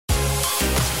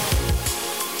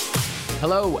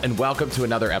Hello, and welcome to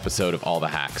another episode of All the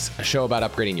Hacks, a show about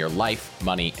upgrading your life,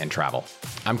 money, and travel.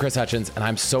 I'm Chris Hutchins, and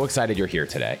I'm so excited you're here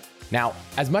today. Now,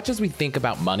 as much as we think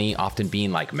about money often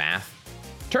being like math,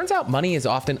 turns out money is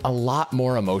often a lot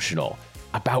more emotional,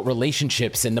 about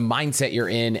relationships and the mindset you're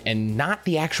in, and not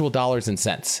the actual dollars and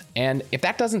cents. And if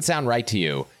that doesn't sound right to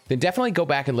you, then definitely go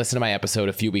back and listen to my episode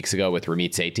a few weeks ago with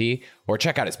Ramit Sethi, or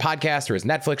check out his podcast or his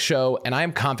Netflix show, and I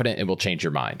am confident it will change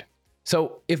your mind.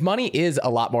 So if money is a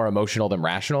lot more emotional than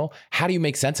rational, how do you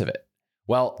make sense of it?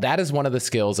 Well, that is one of the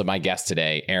skills of my guest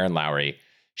today, Erin Lowry.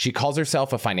 She calls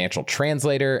herself a financial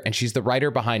translator, and she's the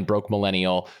writer behind Broke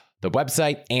Millennial, the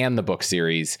website, and the book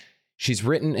series. She's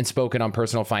written and spoken on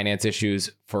personal finance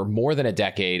issues for more than a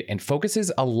decade and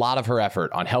focuses a lot of her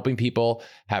effort on helping people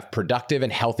have productive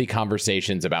and healthy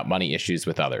conversations about money issues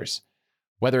with others,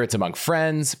 whether it's among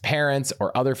friends, parents,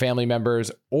 or other family members,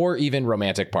 or even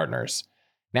romantic partners.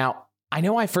 Now, I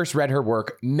know I first read her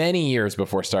work many years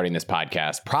before starting this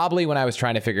podcast, probably when I was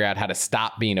trying to figure out how to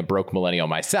stop being a broke millennial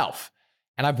myself.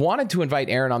 And I've wanted to invite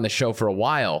Erin on the show for a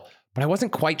while, but I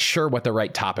wasn't quite sure what the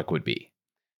right topic would be.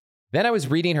 Then I was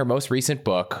reading her most recent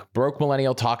book, Broke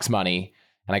Millennial Talks Money,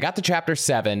 and I got to chapter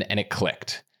 7 and it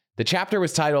clicked. The chapter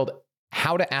was titled,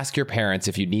 How to Ask Your Parents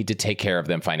If You Need to Take Care of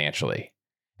Them Financially.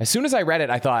 As soon as I read it,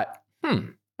 I thought, I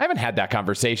haven't had that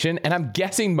conversation, and I'm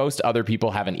guessing most other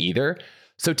people haven't either.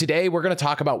 So today we're going to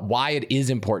talk about why it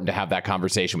is important to have that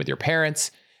conversation with your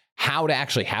parents, how to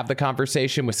actually have the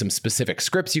conversation with some specific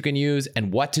scripts you can use,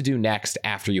 and what to do next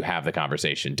after you have the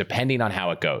conversation, depending on how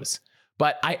it goes.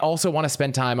 But I also want to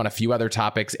spend time on a few other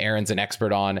topics Erin's an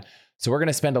expert on. So we're going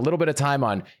to spend a little bit of time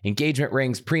on engagement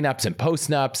rings, prenups, and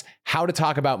postnups, how to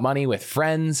talk about money with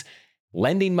friends,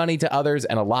 lending money to others,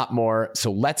 and a lot more.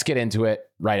 So let's get into it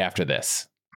right after this.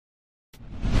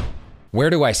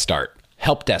 Where do I start?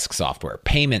 Help desk software,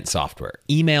 payment software,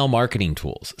 email marketing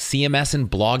tools, CMS and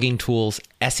blogging tools,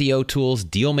 SEO tools,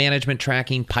 deal management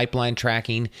tracking, pipeline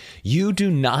tracking. You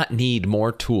do not need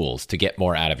more tools to get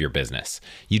more out of your business.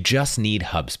 You just need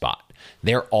HubSpot.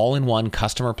 Their all-in-one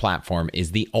customer platform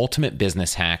is the ultimate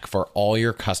business hack for all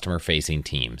your customer-facing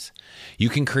teams. You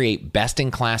can create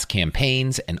best-in-class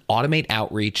campaigns and automate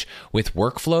outreach with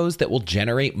workflows that will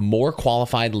generate more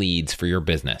qualified leads for your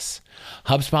business.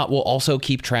 HubSpot will also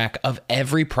keep track of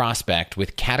every prospect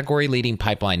with category-leading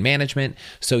pipeline management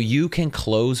so you can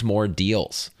close more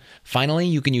deals. Finally,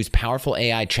 you can use powerful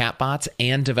AI chatbots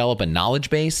and develop a knowledge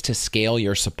base to scale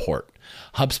your support.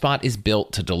 HubSpot is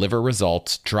built to deliver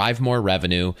results, drive more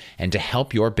revenue, and to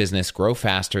help your business grow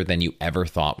faster than you ever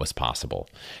thought was possible.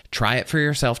 Try it for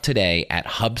yourself today at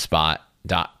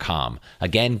HubSpot.com.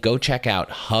 Again, go check out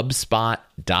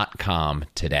HubSpot.com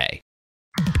today.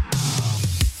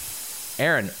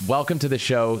 Erin, welcome to the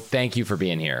show. Thank you for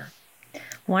being here.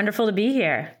 Wonderful to be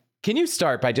here. Can you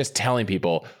start by just telling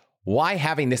people why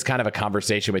having this kind of a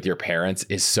conversation with your parents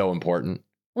is so important?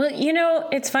 Well,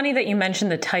 it's funny that you mentioned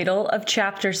the title of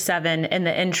chapter 7 in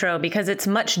the intro because it's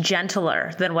much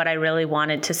gentler than what I really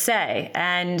wanted to say.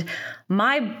 And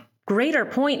my greater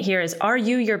point here is, are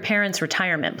you your parents'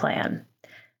 retirement plan?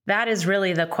 That is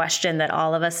really the question that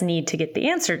all of us need to get the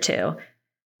answer to.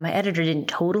 My editor didn't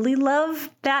totally love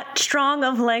that strong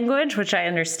of language, which I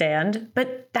understand,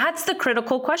 but that's the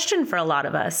critical question for a lot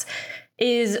of us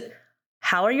is,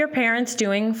 how are your parents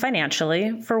doing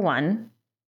financially, for one?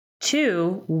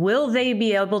 2, will they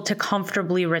be able to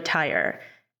comfortably retire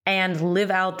and live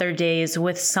out their days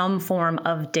with some form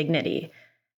of dignity?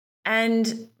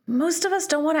 And most of us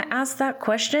don't want to ask that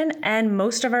question, and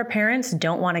most of our parents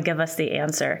don't want to give us the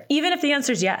answer. Even if the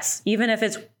answer is yes, even if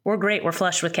it's, we're great, we're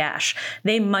flush with cash,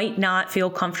 they might not feel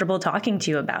comfortable talking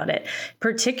to you about it,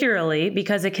 particularly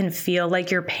because it can feel like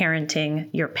you're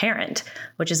parenting your parent,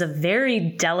 which is a very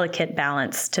delicate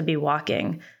balance to be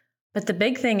walking. But the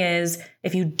big thing is,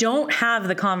 if you don't have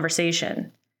the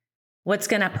conversation, what's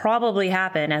going to probably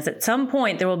happen is at some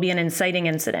point there will be an inciting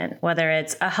incident, whether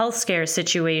it's a health scare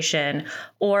situation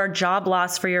or job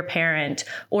loss for your parent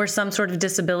or some sort of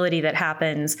disability that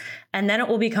happens. And then it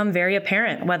will become very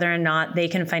apparent whether or not they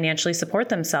can financially support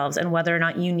themselves and whether or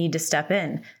not you need to step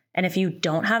in. And if you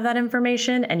don't have that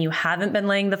information and you haven't been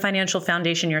laying the financial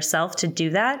foundation yourself to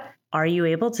do that, are you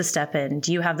able to step in?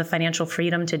 Do you have the financial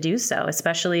freedom to do so?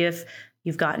 Especially if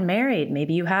you've gotten married,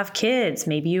 maybe you have kids,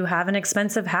 maybe you have an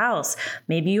expensive house,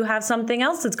 maybe you have something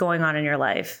else that's going on in your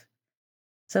life.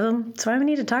 So that's why we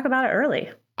need to talk about it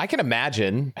early. I can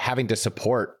imagine having to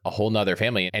support a whole nother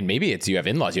family. And maybe it's you have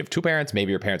in-laws, you have 2 parents,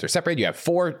 maybe your parents are separated, you have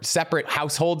 4 separate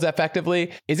households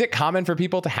effectively. Is it common for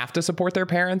people to have to support their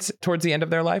parents towards the end of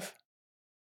their life?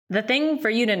 The thing for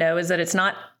you to know is that it's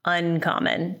not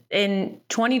uncommon. In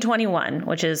 2021,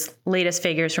 which is latest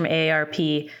figures from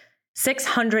AARP,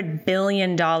 $600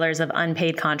 billion of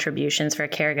unpaid contributions for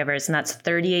caregivers, and that's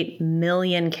 38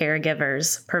 million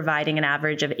caregivers providing an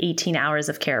average of 18 hours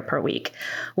of care per week,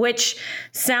 which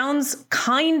sounds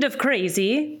kind of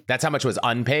crazy. That's how much was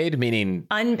unpaid, meaning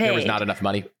unpaid. There was not enough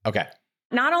money? Okay.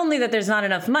 Not only that there's not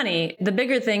enough money, the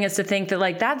bigger thing is to think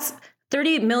that that's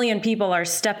 38 million people are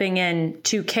stepping in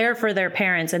to care for their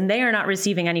parents, and they are not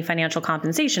receiving any financial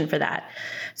compensation for that.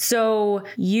 So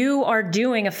you are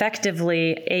doing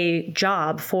effectively a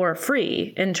job for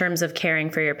free in terms of caring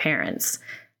for your parents.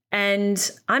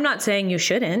 And I'm not saying you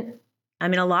shouldn't. I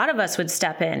mean, a lot of us would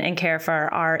step in and care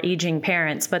for our aging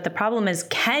parents, but the problem is,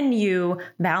 can you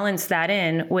balance that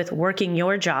in with working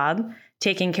your job,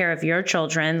 taking care of your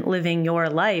children, living your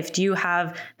life? Do you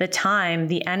have the time,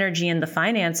 the energy, and the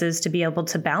finances to be able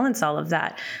to balance all of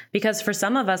that? Because for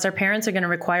some of us, our parents are going to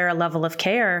require a level of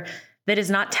care that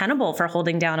is not tenable for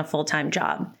holding down a full-time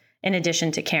job, in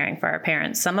addition to caring for our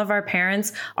parents. Some of our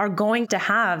parents are going to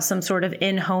have some sort of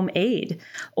in-home aid,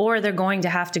 or they're going to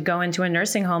have to go into a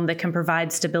nursing home that can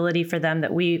provide stability for them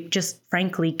that we just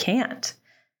frankly can't.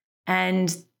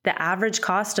 And the average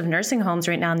cost of nursing homes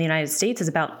right now in the United States is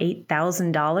about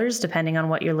 $8,000, depending on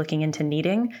what you're looking into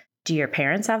needing. Do your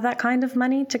parents have that kind of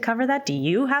money to cover that? Do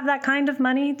you have that kind of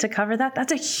money to cover that?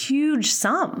 That's a huge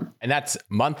sum. And that's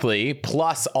monthly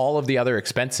plus all of the other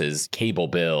expenses, cable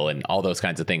bill and all those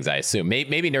kinds of things, I assume.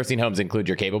 Maybe nursing homes include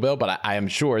your cable bill, but I am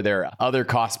sure there are other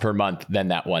costs per month than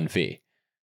that one fee.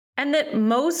 And that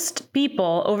most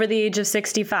people over the age of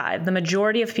 65, the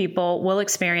majority of people will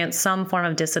experience some form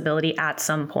of disability at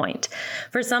some point.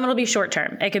 For some, it'll be short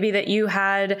term. It could be that you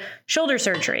had shoulder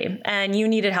surgery and you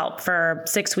needed help for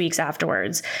 6 weeks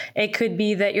afterwards. It could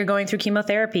be that you're going through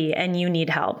chemotherapy and you need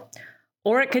help.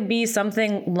 Or it could be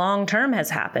something long term has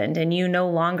happened and you no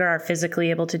longer are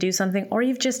physically able to do something, or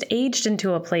you've just aged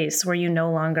into a place where you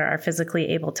no longer are physically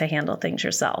able to handle things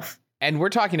yourself. And we're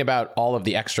talking about all of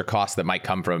the extra costs that might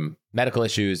come from medical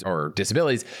issues or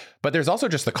disabilities, but there's also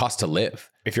just the cost to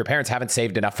live. If your parents haven't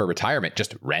saved enough for retirement,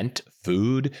 just rent,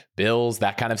 food, bills,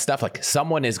 that kind of stuff, like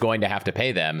someone is going to have to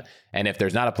pay them. And if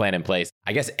there's not a plan in place,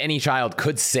 I guess any child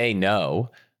could say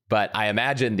no, but I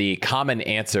imagine the common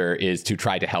answer is to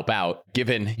try to help out,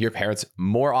 given your parents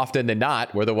more often than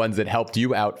not were the ones that helped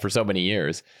you out for so many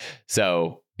years.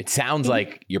 So it sounds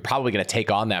like you're probably going to take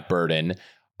on that burden.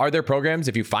 Are there programs,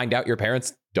 if you find out your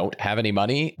parents don't have any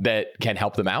money, that can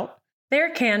help them out?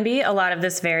 There can be. A lot of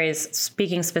this varies,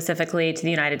 speaking specifically to the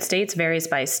United States, varies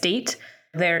by state.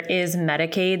 There is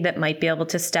Medicaid that might be able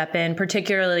to step in,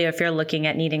 particularly if you're looking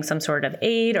at needing some sort of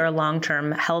aid or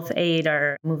long-term health aid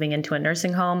or moving into a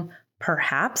nursing home,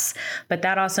 perhaps. But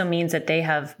that also means that they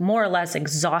have more or less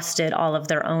exhausted all of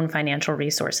their own financial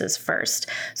resources first.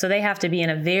 So they have to be in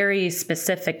a very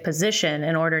specific position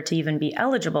in order to even be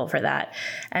eligible for that.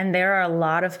 And there are a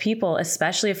lot of people,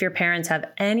 especially if your parents have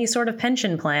any sort of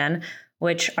pension plan,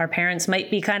 which our parents might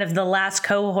be kind of the last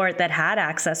cohort that had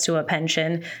access to a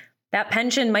pension. That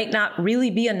pension might not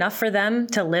really be enough for them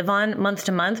to live on month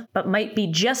to month, but might be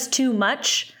just too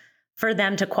much for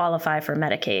them to qualify for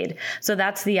Medicaid. So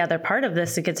that's the other part of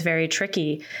this that gets very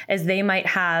tricky, is they might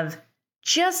have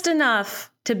just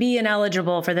enough to be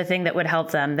ineligible for the thing that would help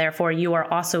them. Therefore, you are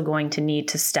also going to need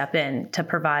to step in to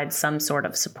provide some sort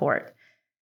of support.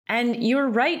 And you're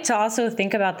right to also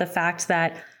think about the fact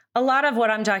that a lot of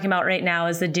what I'm talking about right now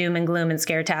is the doom and gloom and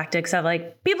scare tactics of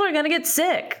like, people are going to get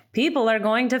sick. People are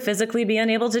going to physically be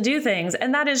unable to do things.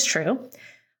 And that is true.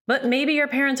 But maybe your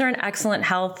parents are in excellent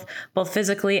health, both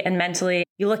physically and mentally.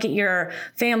 You look at your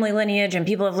family lineage and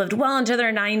people have lived well into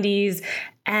their 90s.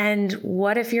 And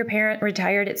what if your parent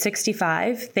retired at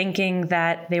 65 thinking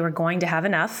that they were going to have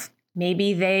enough?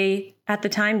 Maybe they at the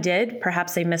time did.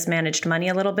 Perhaps they mismanaged money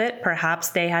a little bit. Perhaps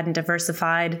they hadn't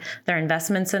diversified their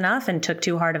investments enough and took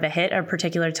too hard of a hit at a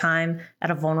particular time,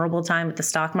 at a vulnerable time with the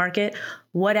stock market.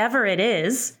 Whatever it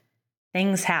is,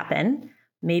 things happen.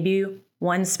 Maybe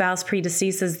one spouse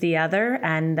predeceases the other,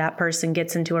 and that person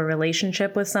gets into a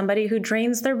relationship with somebody who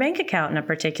drains their bank account in a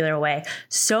particular way.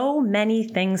 So many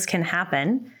things can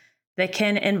happen that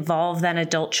can involve then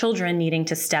adult children needing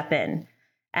to step in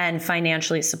and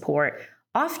financially support.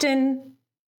 Often,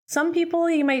 some people,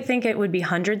 you might think it would be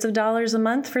hundreds of dollars a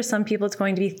month. For some people, it's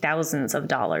going to be thousands of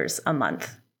dollars a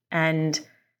month. And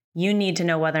you need to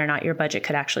know whether or not your budget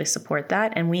could actually support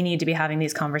that. And we need to be having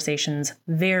these conversations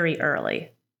very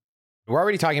early. We're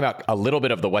already talking about a little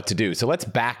bit of the what to do. So let's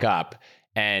back up.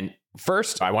 And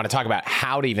first, I want to talk about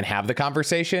how to even have the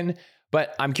conversation.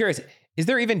 But I'm curious, Is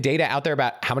there even data out there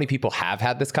about how many people have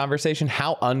had this conversation?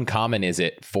 How uncommon is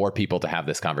it for people to have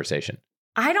this conversation?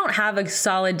 I don't have a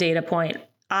solid data point.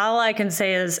 All I can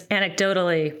say is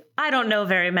anecdotally, I don't know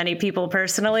very many people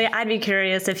personally. I'd be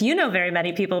curious if you know very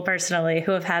many people personally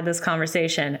who have had this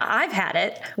conversation. I've had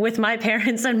it with my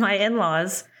parents and my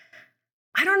in-laws.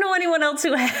 I don't know anyone else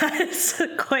who has,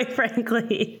 quite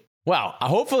frankly. Well,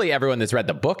 hopefully everyone that's read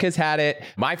the book has had it.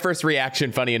 My first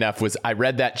reaction, funny enough, was I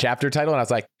read that chapter title and I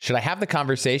was like, should I have the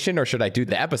conversation or should I do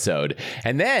the episode?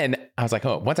 And then I was like,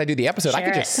 oh, once I do the episode, I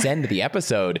could just send the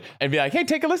episode and be like, hey,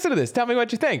 take a listen to this. Tell me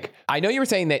what you think. I know you were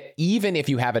saying that even if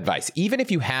you have advice, even if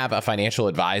you have a financial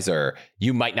advisor,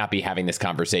 you might not be having this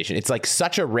conversation. It's like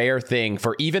such a rare thing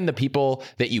for even the people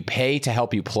that you pay to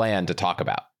help you plan to talk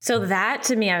about. So that,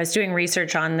 to me, I was doing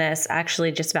research on this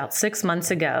actually just about 6 months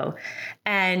ago,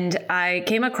 and I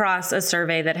came across a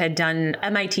survey that had done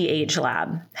MIT Age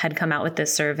Lab had come out with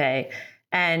this survey.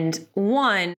 And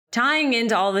one, tying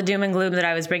into all the doom and gloom that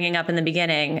I was bringing up in the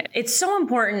beginning, it's so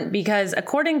important because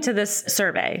according to this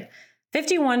survey,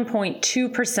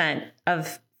 51.2%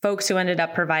 of folks who ended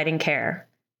up providing care,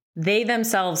 they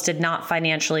themselves did not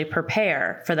financially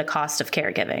prepare for the cost of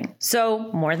caregiving.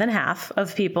 So more than half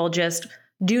of people just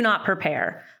do not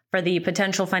prepare for the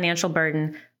potential financial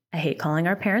burden. I hate calling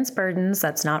our parents burdens.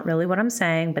 That's not really what I'm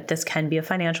saying, but this can be a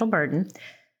financial burden.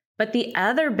 But the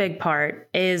other big part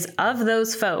is of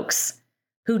those folks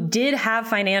who did have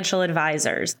financial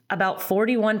advisors, about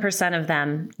 41% of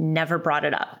them never brought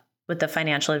it up with the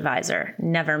financial advisor,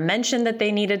 never mentioned that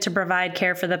they needed to provide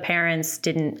care for the parents,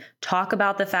 didn't talk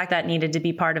about the fact that needed to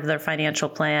be part of their financial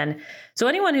plan. So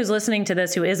anyone who's listening to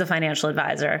this who is a financial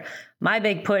advisor, my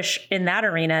big push in that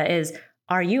arena is,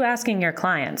 are you asking your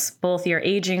clients, both your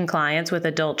aging clients with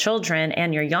adult children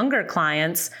and your younger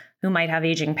clients who might have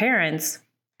aging parents,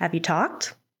 have you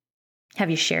talked? Have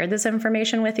you shared this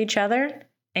information with each other?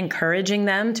 Encouraging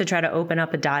them to try to open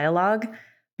up a dialogue?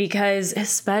 Because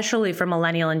especially for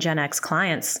millennial and Gen X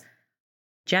clients,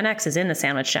 Gen X is in the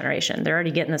sandwich generation. They're already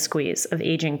getting the squeeze of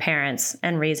aging parents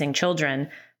and raising children.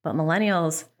 But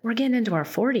millennials, we're getting into our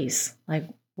 40s. Like,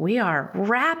 we are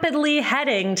rapidly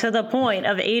heading to the point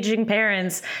of aging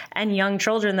parents and young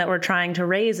children that we're trying to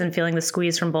raise and feeling the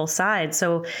squeeze from both sides.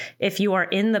 So if you are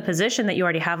in the position that you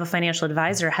already have a financial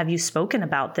advisor, have you spoken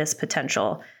about this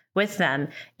potential with them?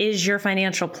 Is your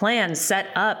financial plan set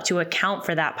up to account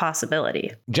for that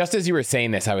possibility? Just as you were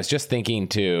saying this, I was just thinking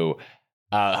to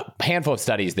a handful of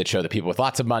studies that show that people with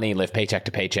lots of money live paycheck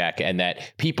to paycheck, and that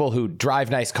people who drive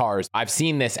nice cars, I've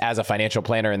seen this as a financial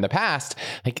planner in the past,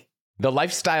 like the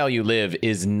lifestyle you live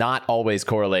is not always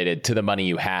correlated to the money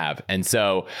you have. And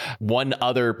so one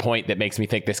other point that makes me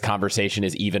think this conversation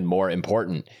is even more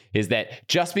important is that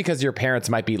just because your parents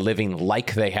might be living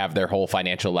like they have their whole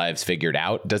financial lives figured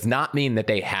out does not mean that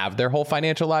they have their whole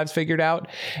financial lives figured out.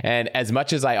 And as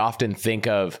much as I often think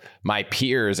of my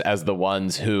peers as the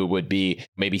ones who would be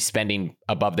maybe spending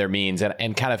above their means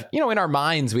and kind of, in our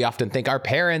minds, we often think our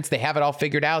parents, they have it all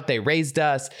figured out. They raised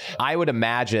us. I would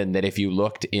imagine that if you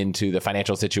looked into the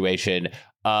financial situation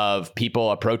of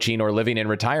people approaching or living in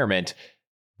retirement,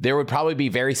 there would probably be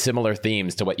very similar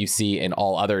themes to what you see in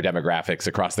all other demographics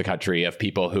across the country of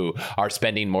people who are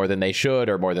spending more than they should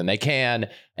or more than they can,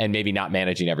 and maybe not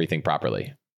managing everything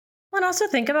properly. And also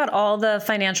think about all the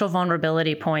financial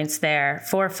vulnerability points there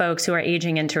for folks who are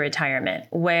aging into retirement,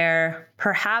 where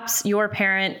perhaps your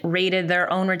parent raided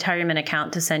their own retirement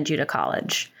account to send you to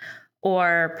college,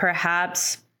 or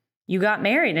perhaps you got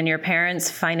married and your parents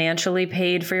financially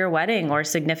paid for your wedding or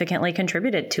significantly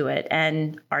contributed to it.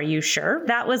 And are you sure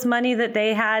that was money that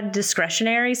they had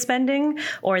discretionary spending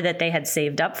or that they had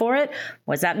saved up for it?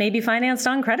 Was that maybe financed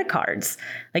on credit cards?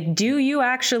 Like, do you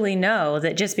actually know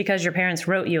that just because your parents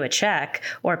wrote you a check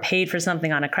or paid for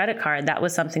something on a credit card, that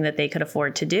was something that they could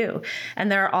afford to do? And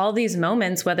there are all these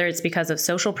moments, whether it's because of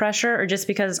social pressure or just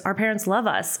because our parents love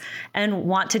us and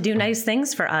want to do nice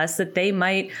things for us, that they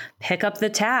might pick up the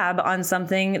tab on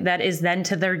something that is then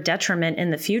to their detriment in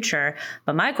the future.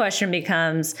 But my question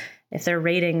becomes, if they're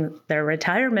rating their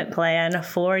retirement plan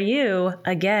for you,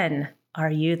 again,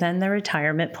 are you then the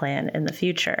retirement plan in the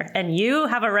future? And you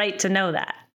have a right to know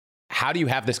that. How do you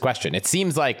have this question? It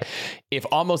seems like if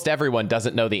almost everyone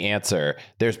doesn't know the answer,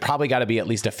 there's probably got to be at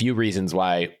least a few reasons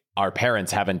why our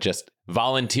parents haven't just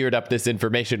volunteered up this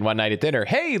information one night at dinner.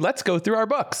 Hey, let's go through our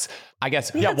books. I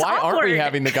guess, why aren't we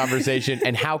having the conversation,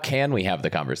 and how can we have the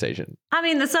conversation? I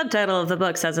mean, the subtitle of the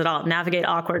book says it all: navigate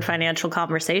awkward financial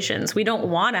conversations. We don't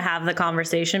want to have the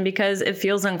conversation because it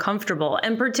feels uncomfortable.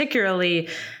 And particularly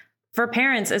For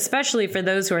parents, especially for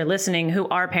those who are listening who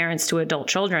are parents to adult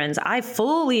children, I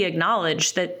fully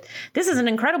acknowledge that this is an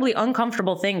incredibly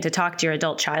uncomfortable thing to talk to your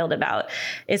adult child about,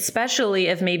 especially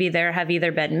if maybe there have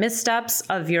either been missteps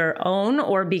of your own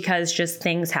or because just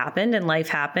things happened and life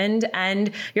happened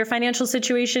and your financial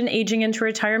situation aging into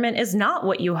retirement is not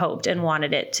what you hoped and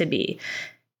wanted it to be.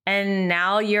 And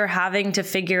now you're having to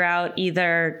figure out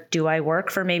either, do I work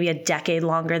for maybe a decade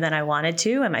longer than I wanted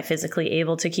to? Am I physically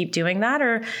able to keep doing that?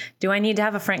 Or do I need to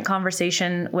have a frank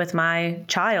conversation with my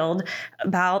child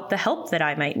about the help that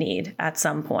I might need at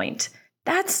some point?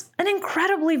 That's an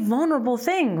incredibly vulnerable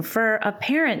thing for a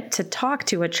parent to talk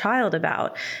to a child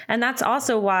about. And that's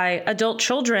also why adult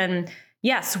children,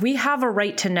 yes, we have a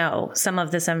right to know some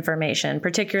of this information,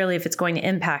 particularly if it's going to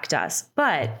impact us.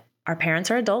 But our parents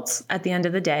are adults at the end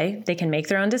of the day. They can make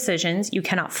their own decisions. You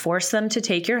cannot force them to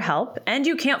take your help, and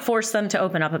you can't force them to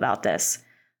open up about this,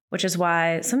 which is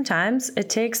why sometimes it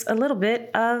takes a little bit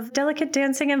of delicate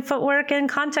dancing and footwork and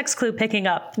context clue picking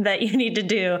up that you need to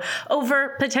do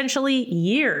over potentially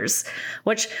years,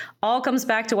 which all comes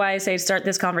back to why I say start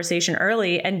this conversation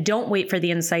early and don't wait for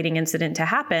the inciting incident to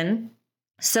happen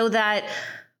so that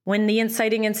when the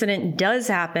inciting incident does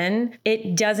happen,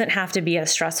 it doesn't have to be as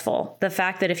stressful. The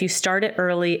fact that if you start it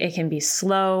early, it can be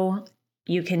slow.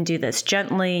 You can do this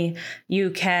gently. You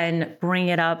can bring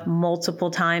it up multiple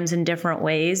times in different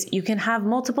ways. You can have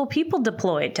multiple people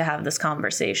deployed to have this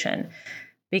conversation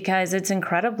because it's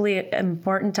incredibly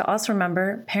important to also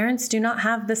remember parents do not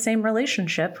have the same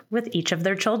relationship with each of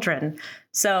their children.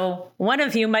 So one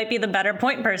of you might be the better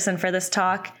point person for this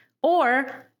talk,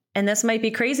 or, and this might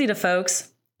be crazy to folks,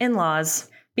 in-laws.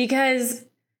 Because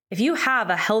if you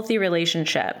have a healthy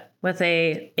relationship with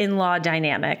a in-law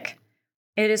dynamic,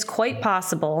 it is quite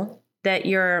possible that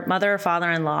your mother or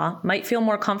father-in-law might feel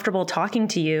more comfortable talking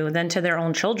to you than to their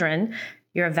own children.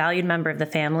 You're a valued member of the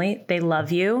family. They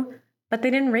love you, but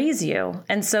they didn't raise you.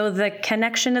 And so the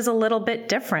connection is a little bit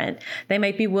different. They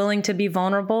might be willing to be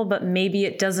vulnerable, but maybe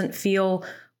it doesn't feel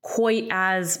quite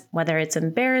as, whether it's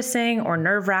embarrassing or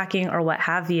nerve-wracking or what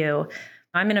have you.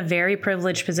 I'm in a very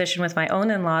privileged position with my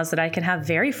own in-laws that I can have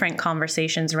very frank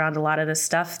conversations around a lot of this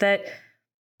stuff that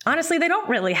honestly, they don't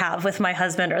really have with my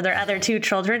husband or their other two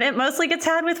children. It mostly gets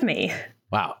had with me.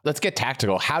 Wow. Let's get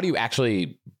tactical. How do you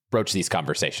actually broach these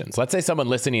conversations? Let's say someone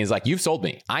listening is like, you've sold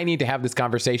me. I need to have this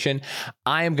conversation.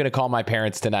 I am going to call my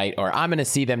parents tonight, or I'm going to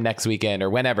see them next weekend or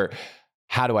whenever.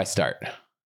 How do I start?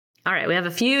 All right. We have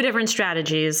a few different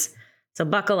strategies. So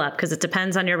buckle up because it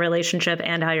depends on your relationship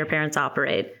and how your parents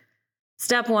operate.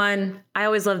 Step one, I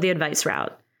always love the advice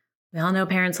route. We all know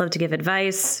parents love to give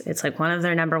advice. It's like one of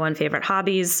their number one favorite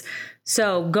hobbies.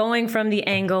 So going from the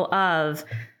angle of,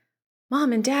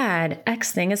 Mom and Dad,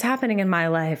 X thing is happening in my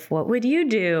life. What would you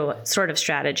do? Sort of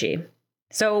strategy.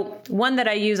 So one that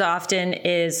I use often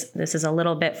is, this is a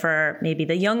little bit for maybe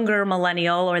the younger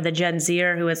millennial or the Gen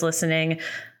Zer who is listening.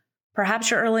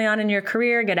 Perhaps you're early on in your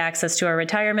career, get access to a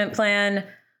retirement plan.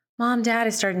 Mom, Dad, I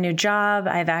started a new job.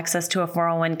 I have access to a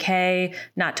 401k,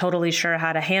 not totally sure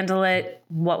how to handle it.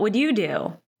 What would you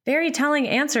do? Very telling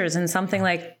answers in something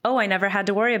like, oh, I never had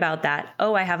to worry about that.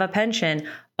 Oh, I have a pension.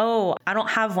 Oh, I don't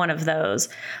have one of those.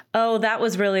 Oh, that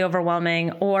was really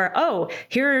overwhelming. Or, oh,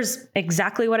 here's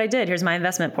exactly what I did. Here's my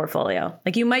investment portfolio.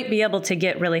 Like you might be able to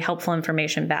get really helpful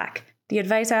information back. The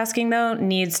advice asking, though,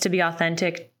 needs to be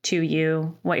authentic to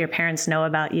you, what your parents know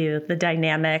about you, the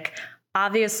dynamic.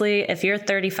 Obviously, if you're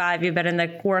 35, you've been in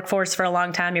the workforce for a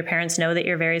long time, your parents know that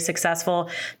you're very successful.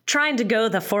 Trying to go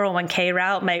the 401k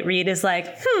route might read as like,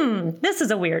 this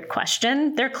is a weird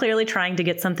question. They're clearly trying to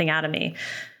get something out of me.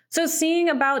 So seeing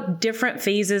about different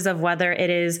phases of whether it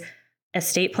is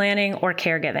estate planning or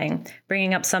caregiving,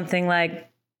 bringing up something like,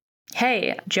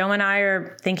 hey, Joe and I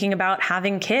are thinking about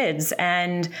having kids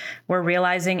and we're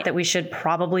realizing that we should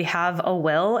probably have a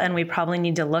will and we probably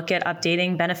need to look at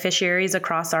updating beneficiaries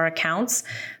across our accounts.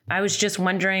 I was just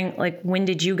wondering, when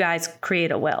did you guys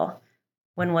create a will?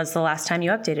 When was the last time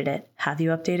you updated it? Have you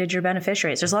updated your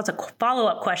beneficiaries? There's lots of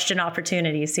follow-up question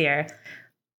opportunities here.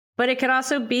 But it could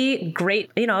also be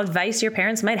great, advice your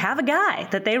parents might have a guy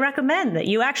that they recommend that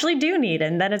you actually do need.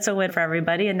 And then it's a win for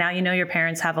everybody. And now you know your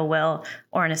parents have a will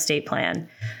or an estate plan.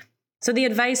 So the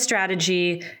advice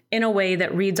strategy in a way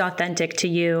that reads authentic to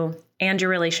you and your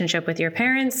relationship with your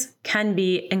parents can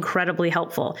be incredibly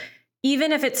helpful.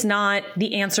 Even if it's not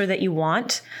the answer that you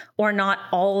want or not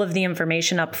all of the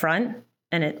information up front,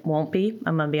 and it won't be,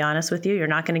 I'm going to be honest with you, you're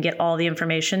not going to get all the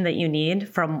information that you need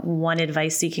from one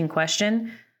advice-seeking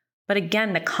question. But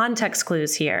again, the context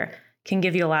clues here can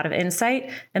give you a lot of insight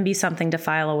and be something to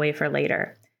file away for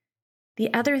later.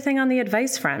 The other thing on the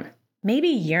advice front, maybe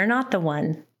you're not the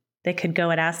one They could go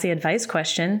and ask the advice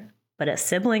question, but a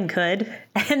sibling could.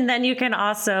 And then you can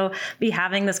also be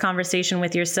having this conversation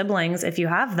with your siblings, if you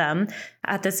have them,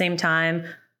 at the same time.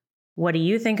 What do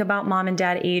you think about mom and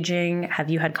dad aging? Have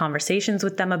you had conversations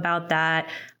with them about that?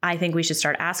 I think we should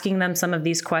start asking them some of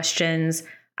these questions.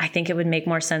 I think it would make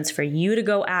more sense for you to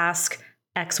go ask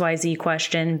XYZ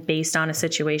question based on a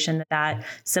situation that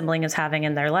sibling is having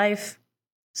in their life.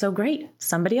 So great.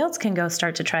 Somebody else can go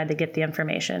start to try to get the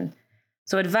information.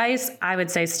 So advice, I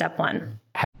would say step one.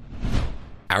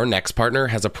 Our next partner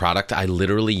has a product I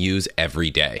literally use every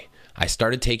day. I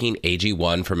started taking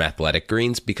AG1 from Athletic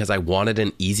Greens because I wanted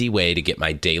an easy way to get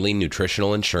my daily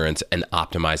nutritional insurance and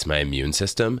optimize my immune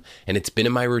system. And it's been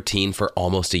in my routine for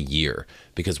almost a year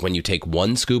because when you take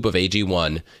 1 scoop of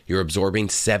AG1, you're absorbing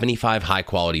 75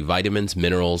 high-quality vitamins,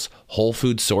 minerals, whole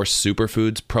food source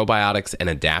superfoods, probiotics, and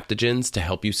adaptogens to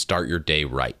help you start your day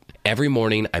right. Every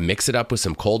morning, I mix it up with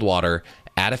some cold water,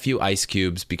 add a few ice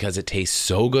cubes because it tastes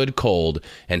so good cold,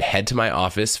 and head to my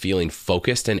office feeling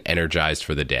focused and energized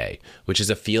for the day, which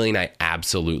is a feeling I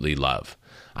absolutely love.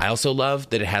 I also love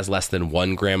that it has less than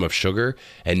 1 gram of sugar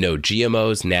and no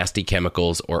GMOs, nasty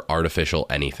chemicals, or artificial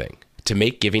anything. To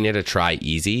make giving it a try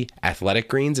easy, Athletic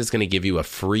Greens is going to give you a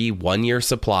free 1-year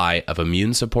supply of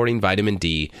immune-supporting vitamin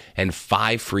D and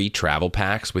 5 free travel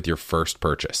packs with your first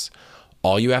purchase.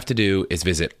 All you have to do is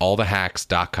visit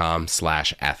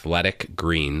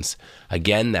allthehacks.com/athleticgreens.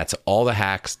 Again, that's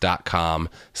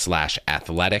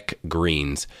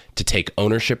allthehacks.com/athleticgreens to take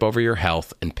ownership over your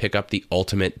health and pick up the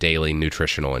ultimate daily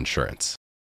nutritional insurance.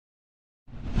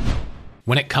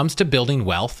 When it comes to building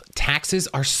wealth, taxes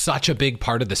are such a big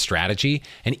part of the strategy.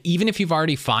 And even if you've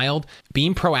already filed,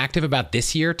 being proactive about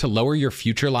this year to lower your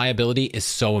future liability is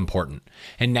so important.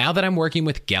 And now that I'm working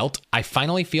with Gelt, I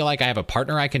finally feel like I have a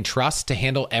partner I can trust to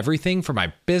handle everything for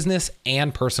my business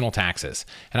and personal taxes.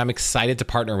 And I'm excited to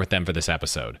partner with them for this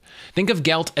episode. Think of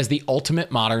Gelt as the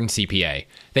ultimate modern CPA.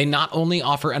 They not only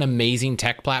offer an amazing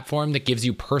tech platform that gives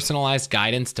you personalized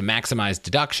guidance to maximize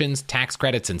deductions, tax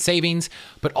credits, and savings,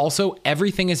 but also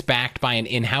everything is backed by an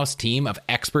in-house team of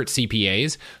expert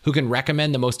CPAs who can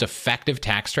recommend the most effective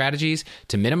tax strategies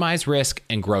to minimize risk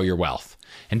and grow your wealth.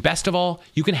 And best of all,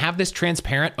 you can have this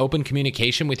transparent, open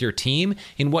communication with your team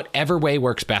in whatever way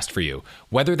works best for you,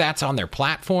 whether that's on their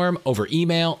platform, over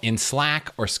email, in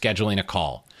Slack, or scheduling a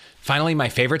call. Finally, my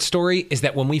favorite story is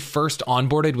that when we first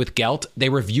onboarded with Gelt, they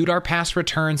reviewed our past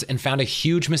returns and found a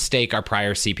huge mistake our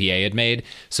prior CPA had made,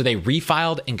 so they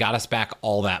refiled and got us back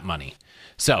all that money.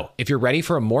 So, if you're ready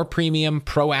for a more premium,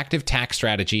 proactive tax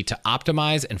strategy to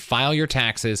optimize and file your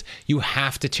taxes, you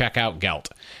have to check out Gelt.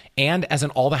 And as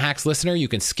an All the Hacks listener, you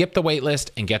can skip the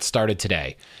waitlist and get started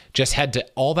today. Just head to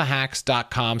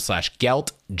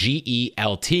allthehacks.com/Gelt,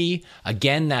 G-E-L-T.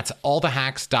 Again, that's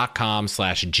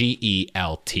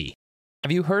allthehacks.com/Gelt.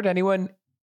 Have you heard anyone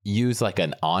use like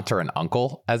an aunt or an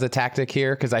uncle as a tactic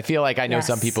here? Because I feel like I know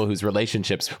some people whose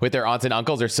relationships with their aunts and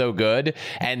uncles are so good,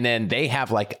 and then they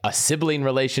have like a sibling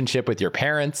relationship with your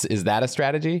parents. Is that a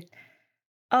strategy?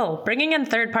 Oh, bringing in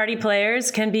third-party players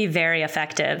can be very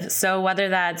effective. So whether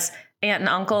that's aunt and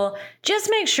uncle, just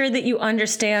make sure that you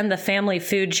understand the family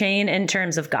food chain in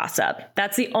terms of gossip.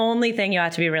 That's the only thing you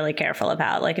have to be really careful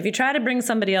about. Like if you try to bring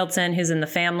somebody else in who's in the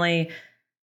family,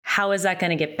 how is that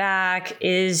going to get back?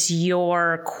 Is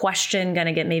your question going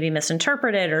to get maybe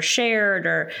misinterpreted or shared,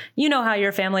 or you know how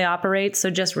your family operates, so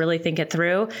just really think it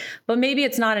through. But maybe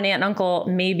it's not an aunt and uncle.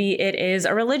 Maybe it is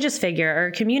a religious figure or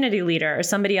a community leader or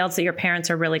somebody else that your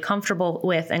parents are really comfortable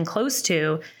with and close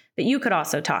to that you could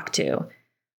also talk to.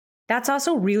 That's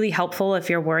also really helpful if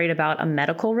you're worried about a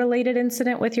medical related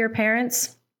incident with your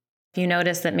parents. If you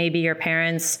notice that maybe your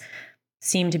parents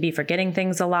seem to be forgetting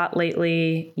things a lot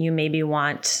lately, you maybe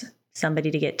want somebody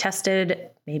to get tested,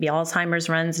 maybe Alzheimer's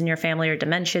runs in your family or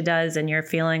dementia does, and you're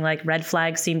feeling like red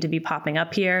flags seem to be popping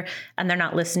up here and they're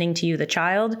not listening to you, the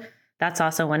child, that's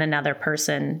also when another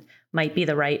person might be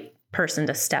the right person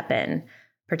to step in,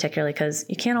 particularly because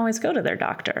you can't always go to their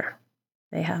doctor.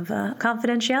 They have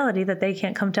confidentiality that they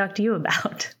can't come talk to you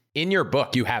about. In your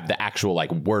book, you have the actual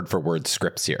like word for word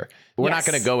scripts here. We're not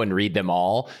going to go and read them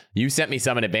all. You sent me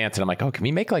some in advance and I'm like, oh, can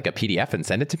we make like a PDF and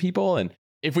send it to people? And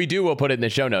if we do, we'll put it in the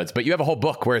show notes. But you have a whole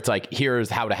book where it's like, here's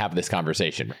how to have this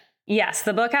conversation. Yes,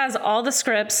 the book has all the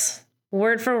scripts,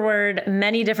 word for word,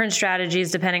 many different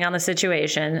strategies depending on the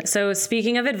situation. So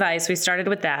speaking of advice, we started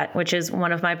with that, which is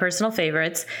one of my personal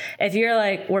favorites. If you're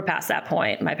like, we're past that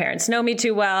point, my parents know me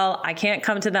too well, I can't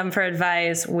come to them for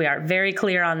advice, we are very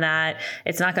clear on that,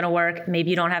 it's not going to work. Maybe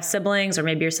you don't have siblings, or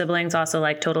maybe your siblings also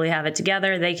like totally have it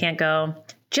together, they can't go.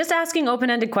 just asking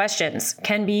open-ended questions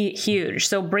can be huge.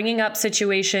 So bringing up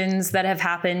situations that have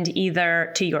happened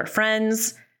either to your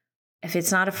friends, if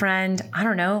it's not a friend, I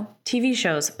don't know, TV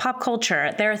shows, pop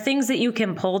culture. There are things that you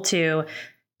can pull to.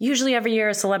 Usually every year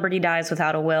a celebrity dies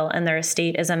without a will and their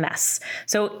estate is a mess.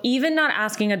 So even not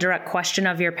asking a direct question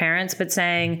of your parents, but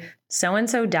saying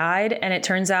so-and-so died and it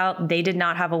turns out they did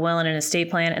not have a will and an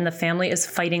estate plan and the family is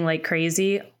fighting like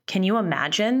crazy. Can you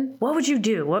imagine? What would you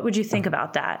do? What would you think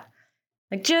about that?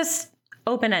 Like just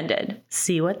open-ended,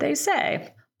 see what they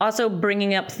say. Also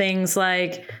bringing up things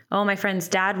like, oh, my friend's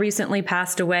dad recently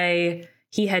passed away.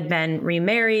 He had been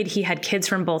remarried. He had kids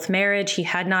from both marriage. He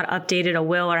had not updated a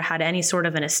will or had any sort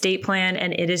of an estate plan.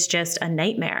 And it is just a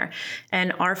nightmare.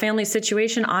 And our family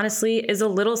situation, honestly, is a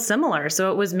little similar.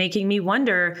 So it was making me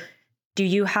wonder, do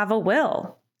you have a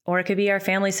will? Or it could be our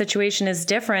family situation is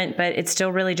different, but it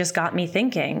still really just got me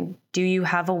thinking, do you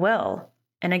have a will?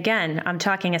 And again, I'm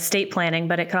talking estate planning,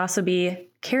 but it could also be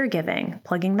caregiving,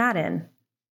 plugging that in.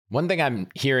 One thing I'm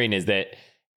hearing is that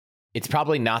it's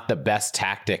probably not the best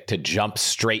tactic to jump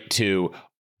straight to,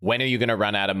 when are you going to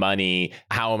run out of money?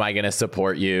 How am I going to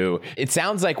support you? It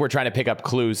sounds like we're trying to pick up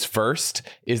clues first.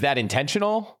 Is that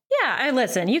intentional? Yeah,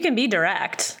 listen, you can be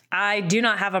direct. I do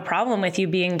not have a problem with you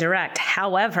being direct.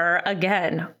 However,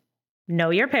 again, know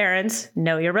your parents,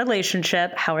 know your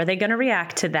relationship. How are they going to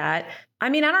react to that? I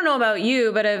mean, I don't know about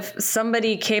you, but if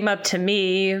somebody came up to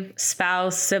me,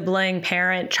 spouse, sibling,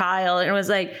 parent, child, and was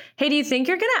like, hey, do you think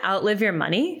you're going to outlive your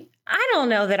money? I don't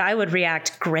know that I would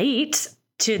react great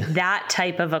to that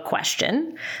type of a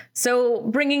question. So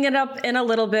bringing it up in a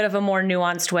little bit of a more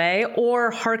nuanced way,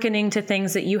 or hearkening to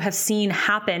things that you have seen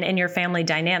happen in your family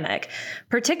dynamic,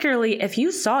 particularly if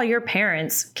you saw your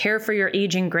parents care for your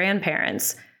aging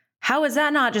grandparents. How is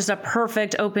that not just a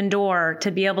perfect open door to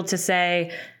be able to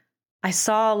say, I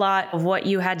saw a lot of what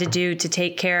you had to do to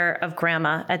take care of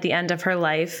grandma at the end of her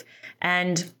life.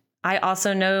 And I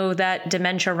also know that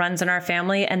dementia runs in our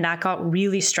family and that got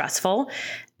really stressful.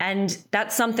 And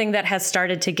that's something that has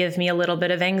started to give me a little bit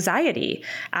of anxiety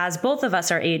as both of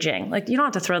us are aging. Like, you don't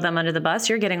have to throw them under the bus.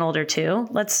 You're getting older too.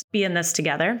 Let's be in this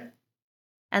together.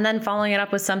 And then following it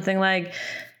up with something like,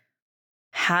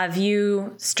 have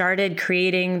you started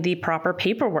creating the proper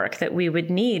paperwork that we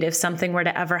would need if something were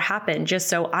to ever happen, just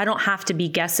so I don't have to be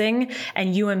guessing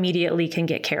and you immediately can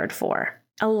get cared for?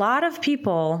 A lot of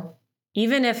people,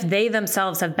 even if they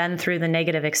themselves have been through the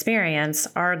negative experience,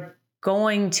 are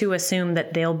going to assume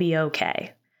that they'll be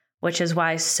okay, which is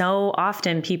why so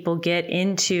often people get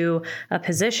into a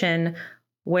position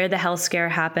where the health scare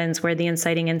happens, where the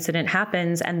inciting incident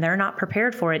happens, and they're not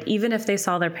prepared for it, even if they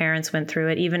saw their parents went through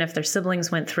it, even if their siblings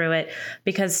went through it,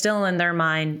 because still in their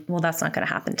mind, well, that's not going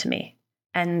to happen to me.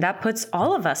 And that puts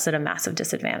all of us at a massive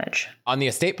disadvantage. On the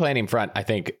estate planning front, I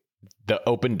think the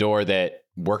open door that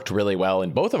worked really well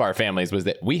in both of our families was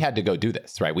that we had to go do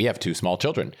this, right? We have 2 small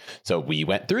children. So we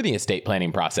went through the estate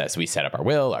planning process. We set up our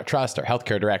will, our trust, our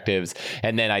healthcare directives.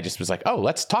 And then I just was like, oh,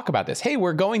 let's talk about this. Hey,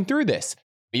 we're going through this.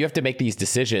 You have to make these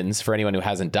decisions for anyone who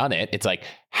hasn't done it. It's like,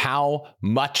 how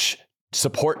much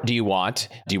support do you want?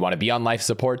 Do you want to be on life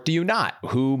support? Do you not?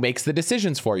 Who makes the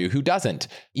decisions for you? Who doesn't?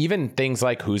 Even things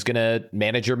like who's going to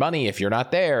manage your money if you're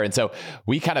not there. And so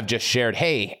we kind of just shared,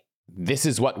 hey, this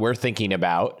is what we're thinking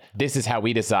about. This is how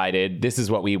we decided. This is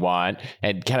what we want.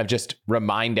 And kind of just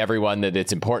remind everyone that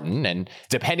it's important. And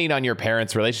depending on your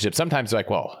parents' relationship, sometimes they're like,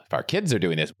 well, if our kids are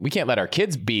doing this, we can't let our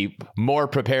kids be more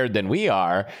prepared than we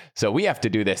are. So we have to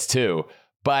do this too.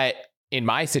 But in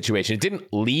my situation, it didn't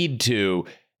lead to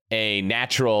a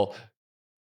natural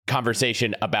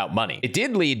conversation about money. It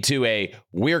did lead to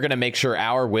we're going to make sure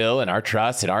our will and our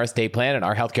trust and our estate plan and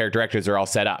our healthcare directives are all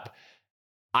set up.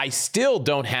 I still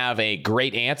don't have a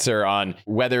great answer on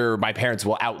whether my parents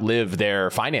will outlive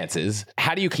their finances.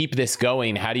 How do you keep this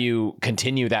going? How do you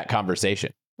continue that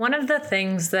conversation? One of the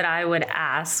things that I would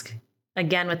ask,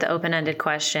 again with the open-ended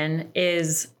question,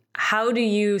 is how do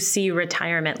you see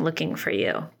retirement looking for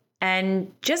you?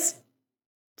 And just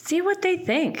see what they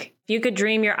think. If you could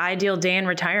dream your ideal day in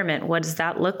retirement, what does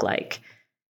that look like?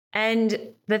 And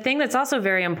the thing that's also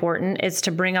very important is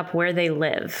to bring up where they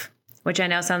live, which I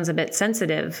know sounds a bit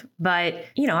sensitive, but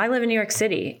I live in New York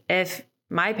City. If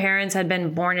my parents had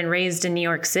been born and raised in New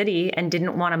York City and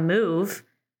didn't want to move,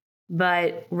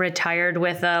 but retired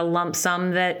with a lump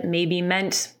sum that maybe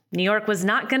meant New York was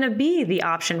not going to be the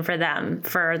option for them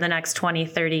for the next 20,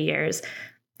 30 years,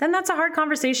 then that's a hard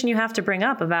conversation you have to bring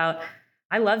up about,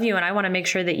 I love you and I want to make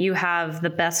sure that you have the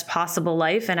best possible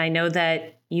life. And I know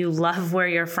that you love where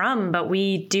you're from, but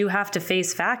we do have to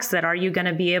face facts that are you going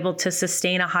to be able to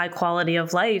sustain a high quality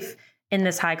of life in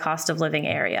this high cost of living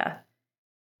area?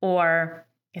 Or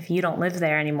if you don't live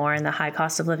there anymore in the high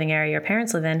cost of living area your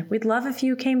parents live in, we'd love if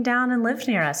you came down and lived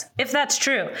near us. If that's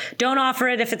true. Don't offer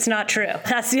it if it's not true.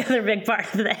 That's the other big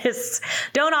part of this.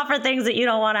 Don't offer things that you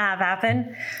don't want to have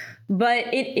happen.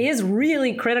 But it is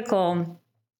really critical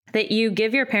that you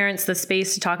give your parents the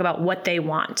space to talk about what they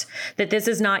want, that this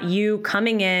is not you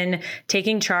coming in,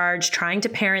 taking charge, trying to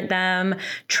parent them,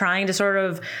 trying to sort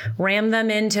of ram them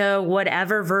into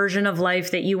whatever version of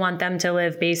life that you want them to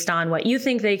live based on what you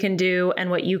think they can do and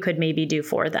what you could maybe do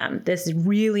for them. This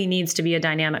really needs to be a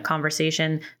dynamic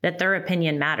conversation that their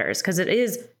opinion matters because it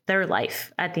is their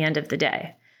life at the end of the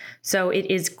day. So it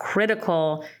is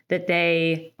critical that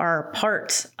they are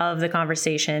part of the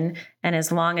conversation. And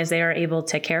as long as they are able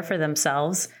to care for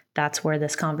themselves, that's where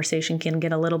this conversation can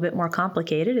get a little bit more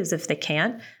complicated, is if they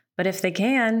can't. But if they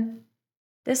can,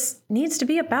 this needs to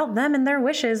be about them and their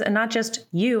wishes and not just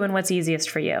you and what's easiest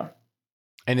for you.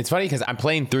 And it's funny because I'm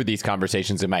playing through these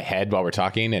conversations in my head while we're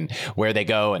talking and where they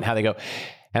go and how they go.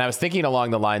 And I was thinking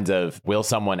along the lines of, will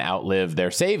someone outlive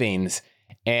their savings?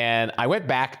 And I went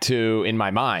back to, in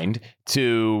my mind,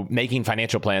 to making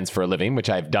financial plans for a living, which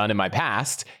I've done in my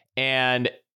past. And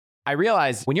I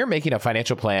realized when you're making a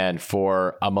financial plan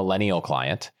for a millennial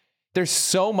client, there's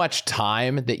so much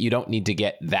time that you don't need to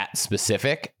get that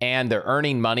specific, and they're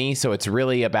earning money. So it's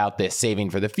really about this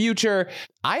saving for the future.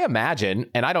 I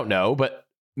imagine, and I don't know, but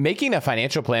making a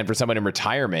financial plan for someone in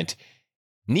retirement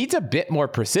needs a bit more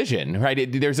precision, right?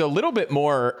 There's a little bit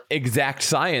more exact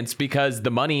science because the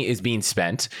money is being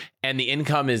spent and the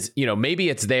income is, maybe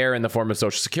it's there in the form of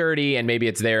Social Security and maybe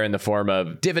it's there in the form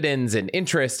of dividends and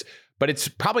interest, but it's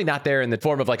probably not there in the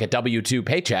form of like a W-2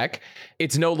 paycheck.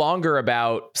 It's no longer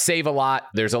about save a lot.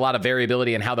 There's a lot of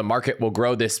variability in how the market will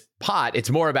grow this pot. It's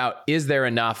more about, is there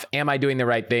enough? Am I doing the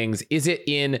right things? Is it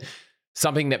in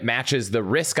something that matches the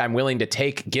risk I'm willing to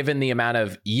take given the amount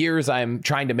of years I'm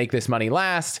trying to make this money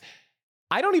last?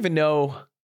 I don't even know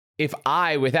if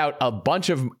I, without a bunch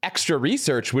of extra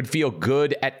research, would feel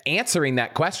good at answering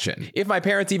that question. If my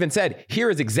parents even said, here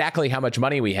is exactly how much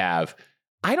money we have,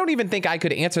 I don't even think I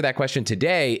could answer that question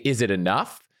today. Is it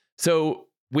enough? So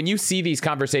when you see these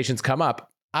conversations come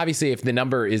up, obviously, if the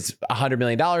number is $100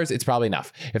 million, it's probably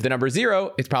enough. If the number is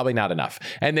zero, it's probably not enough.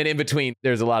 And then in between,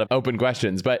 there's a lot of open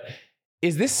questions. But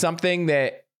is this something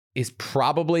that is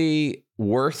probably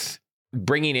worth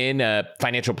bringing in a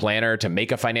financial planner to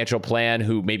make a financial plan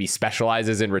who maybe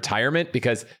specializes in retirement?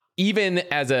 Because even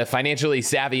as a financially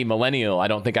savvy millennial, I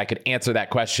don't think I could answer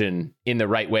that question in the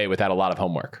right way without a lot of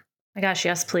homework. My gosh,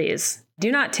 yes, please.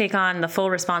 Do not take on the full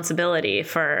responsibility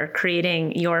for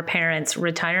creating your parents'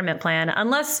 retirement plan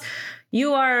unless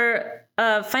you are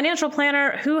a financial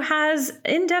planner who has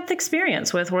in-depth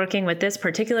experience with working with this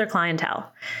particular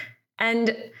clientele.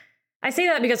 And I say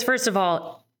that because, first of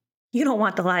all, you don't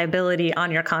want the liability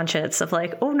on your conscience of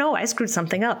like, oh no, I screwed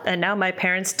something up. And now my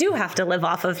parents do have to live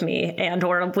off of me and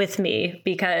or with me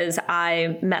because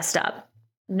I messed up.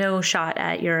 No shot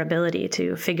at your ability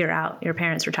to figure out your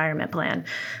parents' retirement plan.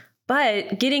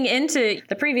 But getting into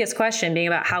the previous question being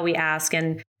about how we ask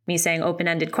and me saying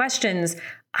open-ended questions,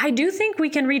 I do think we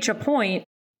can reach a point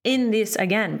in this,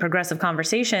 again, progressive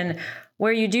conversation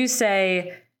where you do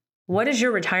say, what does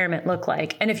your retirement look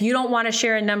like? And if you don't want to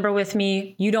share a number with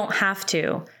me, you don't have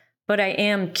to. But I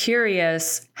am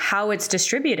curious how it's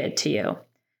distributed to you.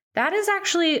 That is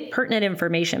actually pertinent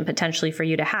information potentially for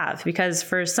you to have, because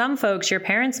for some folks, your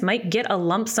parents might get a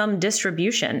lump sum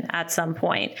distribution at some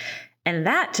point. And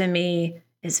that to me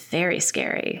is very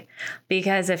scary,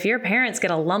 because if your parents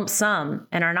get a lump sum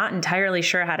and are not entirely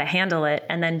sure how to handle it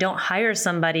and then don't hire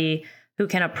somebody who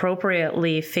can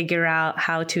appropriately figure out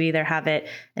how to either have it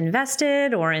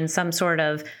invested or in some sort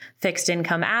of fixed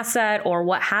income asset or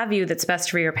what have you that's best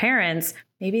for your parents,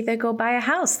 maybe they go buy a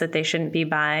house that they shouldn't be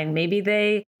buying. Maybe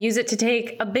they use it to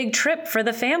take a big trip for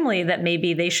the family that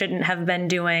maybe they shouldn't have been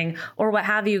doing or what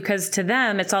have you, because to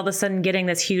them, it's all of a sudden getting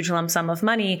this huge lump sum of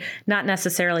money, not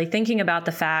necessarily thinking about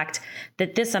the fact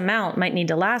that this amount might need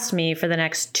to last me for the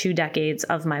next 2 decades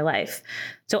of my life.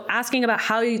 So asking about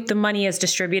how the money is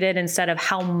distributed instead of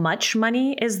how much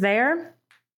money is there,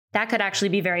 that could actually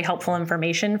be very helpful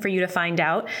information for you to find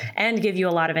out and give you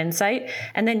a lot of insight.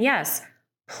 And then, yes,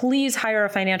 please hire a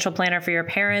financial planner for your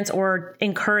parents or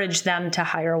encourage them to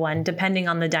hire one, depending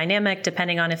on the dynamic,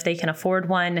 depending on if they can afford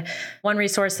one. One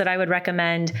resource that I would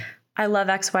recommend, I love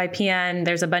XYPN.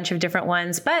 There's a bunch of different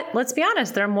ones, but let's be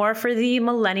honest, they're more for the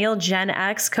millennial Gen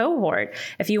X cohort.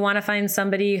 If you want to find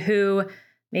somebody who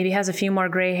maybe has a few more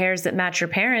gray hairs that match your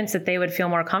parents that they would feel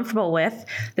more comfortable with.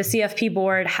 The CFP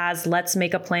board has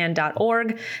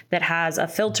letsmakeaplan.org that has a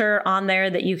filter on there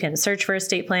that you can search for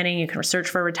estate planning, you can search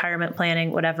for retirement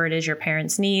planning, whatever it is your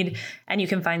parents need, and you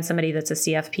can find somebody that's a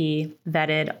CFP,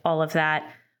 vetted, all of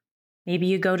that. Maybe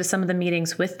you go to some of the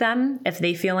meetings with them if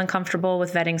they feel uncomfortable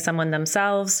with vetting someone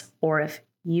themselves, or if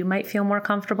you might feel more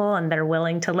comfortable and they're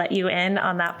willing to let you in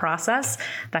on that process.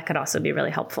 That could also be really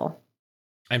helpful.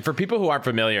 And for people who aren't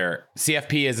familiar,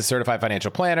 CFP is a certified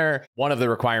financial planner. One of the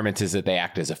requirements is that they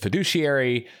act as a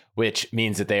fiduciary, which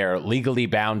means that they are legally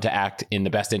bound to act in the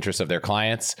best interest of their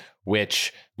clients,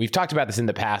 which we've talked about this in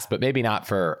the past, but maybe not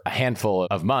for a handful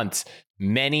of months.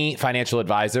 Many financial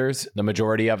advisors, the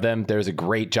majority of them, there's a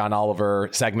great John Oliver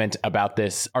segment about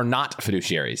this, are not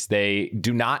fiduciaries. They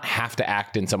do not have to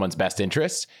act in someone's best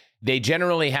interest. They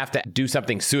generally have to do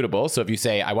something suitable. So if you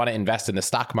say, I want to invest in the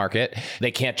stock market, they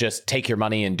can't just take your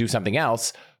money and do something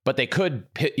else, but they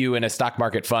could put you in a stock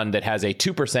market fund that has a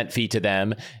 2% fee to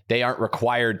them. They aren't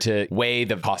required to weigh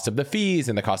the cost of the fees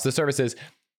and the cost of the services.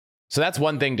 So that's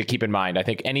one thing to keep in mind. I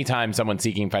think anytime someone's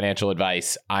seeking financial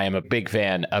advice, I am a big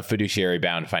fan of fiduciary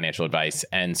bound financial advice,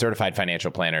 and certified financial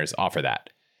planners offer that.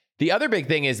 The other big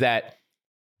thing is that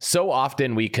so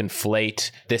often we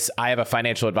conflate this, I have a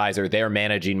financial advisor, they're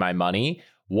managing my money.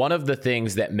 One of the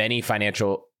things that many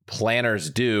financial planners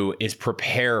do is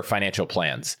prepare financial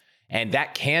plans. And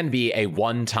that can be a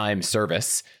one-time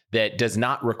service that does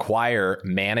not require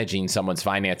managing someone's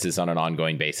finances on an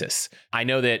ongoing basis. I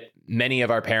know that many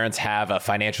of our parents have a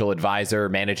financial advisor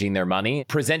managing their money,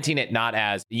 presenting it not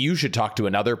as you should talk to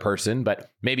another person,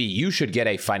 but maybe you should get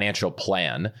a financial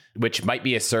plan, which might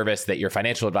be a service that your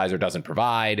financial advisor doesn't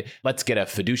provide. Let's get a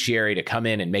fiduciary to come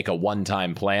in and make a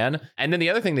one-time plan. And then the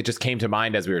other thing that just came to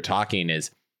mind as we were talking is,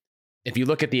 if you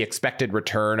look at the expected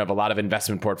return of a lot of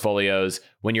investment portfolios,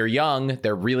 when you're young,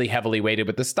 they're really heavily weighted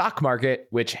with the stock market,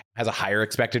 which has a higher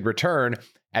expected return.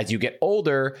 As you get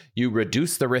older, you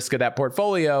reduce the risk of that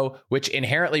portfolio, which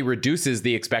inherently reduces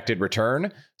the expected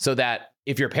return. So that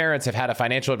if your parents have had a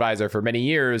financial advisor for many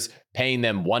years, paying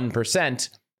them 1%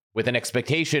 with an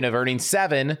expectation of earning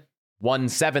 7,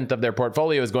 1/7 of their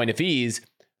portfolio is going to fees.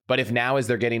 But if now, as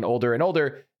they're getting older and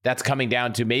older, that's coming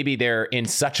down to maybe they're in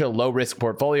such a low risk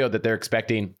portfolio that they're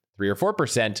expecting 3 or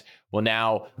 4%. Well,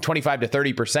 now 25 to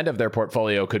 30% of their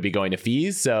portfolio could be going to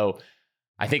fees. So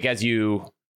I think as you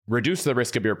reduce the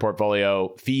risk of your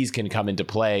portfolio, fees can come into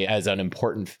play as an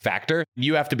important factor.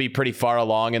 You have to be pretty far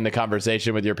along in the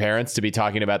conversation with your parents to be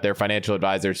talking about their financial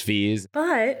advisor's fees.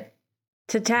 But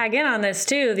to tag in on this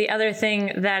too, the other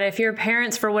thing that if your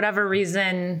parents, for whatever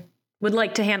reason, would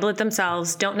like to handle it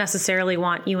themselves, don't necessarily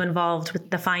want you involved with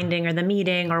the finding or the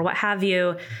meeting or what have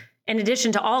you. In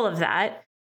addition to all of that,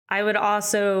 I would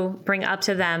also bring up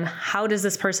to them, how does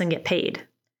this person get paid?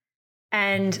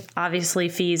 And obviously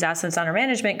fees, assets under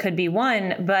management could be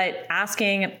one, but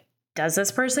asking, does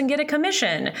this person get a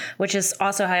commission? Which is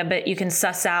also how I bet you can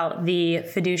suss out the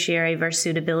fiduciary versus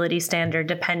suitability standard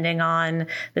depending on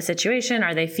the situation.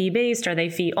 Are they fee-based? Are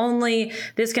they fee only?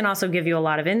 This can also give you a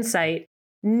lot of insight.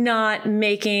 Not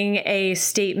making a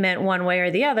statement one way or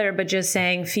the other, but just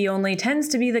saying fee only tends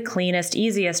to be the cleanest,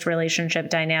 easiest relationship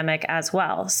dynamic as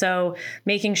well. So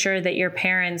making sure that your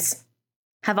parents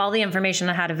have all the information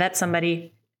on how to vet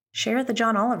somebody. Share the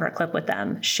John Oliver clip with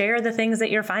them. Share the things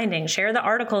that you're finding. Share the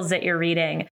articles that you're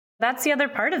reading. That's the other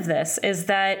part of this, is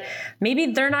that maybe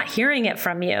they're not hearing it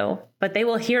from you, but they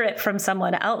will hear it from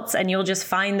someone else, and you'll just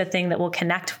find the thing that will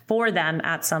connect for them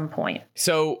at some point.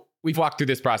 So we've walked through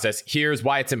this process. Here's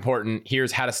why it's important.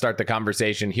 Here's how to start the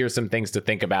conversation. Here's some things to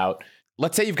think about.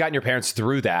 Let's say you've gotten your parents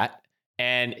through that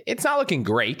and it's not looking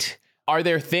great. Are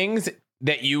there things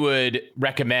that you would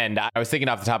recommend? I was thinking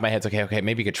off the top of my head, okay,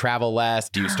 maybe you could travel less.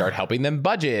 Do you start helping them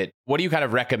budget? What do you kind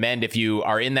of recommend if you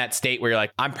are in that state where you're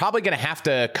like, I'm probably going to have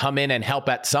to come in and help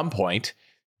at some point?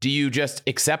 Do you just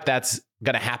accept that's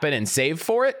going to happen and save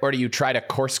for it? Or do you try to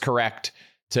course correct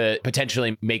to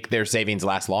potentially make their savings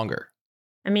last longer?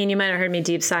 I mean, you might have heard me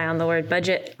deep sigh on the word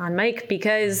budget on mic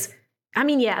because,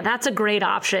 yeah, that's a great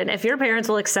option. If your parents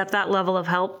will accept that level of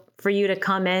help for you to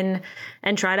come in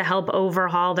and try to help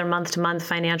overhaul their month-to-month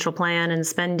financial plan and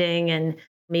spending, and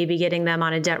maybe getting them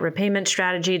on a debt repayment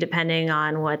strategy, depending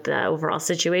on what the overall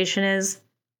situation is,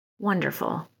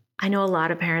 wonderful. I know a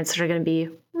lot of parents that are going to be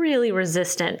really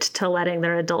resistant to letting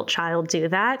their adult child do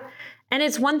that. And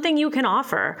it's one thing you can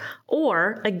offer.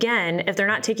 Or again, if they're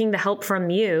not taking the help from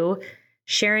you,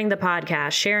 sharing the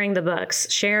podcast, sharing the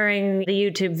books, sharing the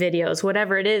YouTube videos,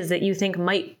 whatever it is that you think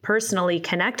might personally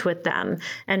connect with them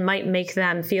and might make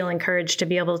them feel encouraged to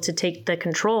be able to take the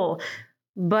control.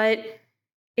 But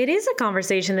It is a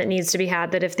conversation that needs to be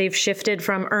had, that if they've shifted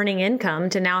from earning income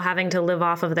to now having to live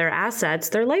off of their assets,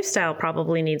 their lifestyle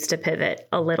probably needs to pivot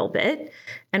a little bit.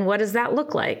 And what does that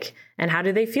look like? And how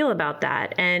do they feel about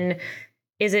that? And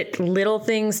is it little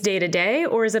things day to day,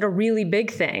 or is it a really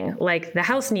big thing? Like the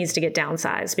house needs to get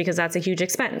downsized because that's a huge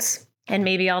expense. And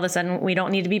maybe all of a sudden we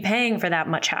don't need to be paying for that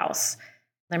much house.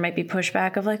 There might be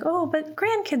pushback of like, oh, but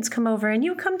grandkids come over and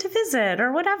you come to visit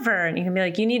or whatever. And you can be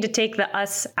like, you need to take the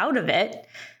us out of it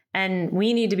and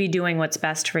we need to be doing what's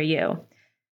best for you.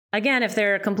 Again, if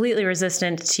they're completely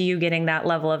resistant to you getting that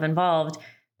level of involved,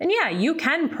 then yeah, you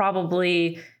can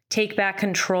probably take back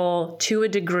control to a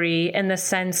degree in the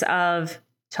sense of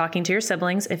talking to your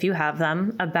siblings, if you have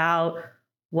them, about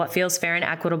what feels fair and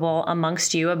equitable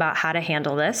amongst you about how to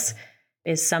handle this.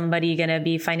 Is somebody going to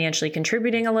be financially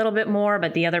contributing a little bit more,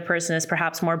 but the other person is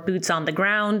perhaps more boots on the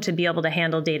ground to be able to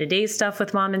handle day-to-day stuff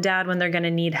with mom and dad when they're going to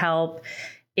need help?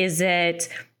 Is it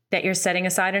that you're setting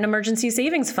aside an emergency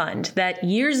savings fund that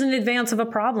years in advance of a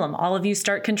problem, all of you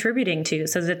start contributing to,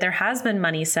 so that there has been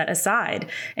money set aside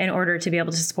in order to be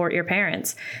able to support your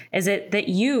parents? Is it that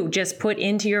you just put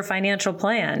into your financial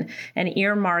plan and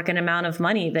earmark an amount of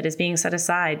money that is being set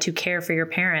aside to care for your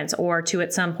parents, or to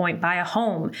at some point buy a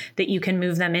home that you can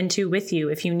move them into with you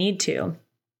if you need to?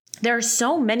 There are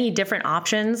so many different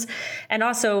options, and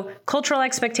also cultural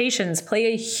expectations play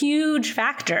a huge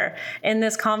factor in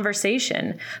this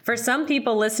conversation. For some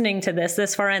people listening to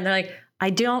this far in, they're like, I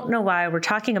don't know why we're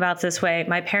talking about this way.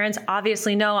 My parents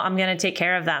obviously know I'm going to take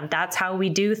care of them. That's how we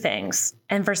do things.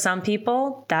 And for some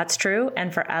people, that's true.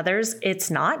 And for others,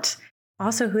 it's not.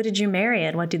 Also, who did you marry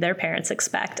and what do their parents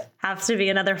expect? Has to be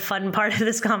another fun part of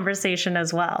this conversation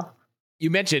as well. You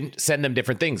mentioned send them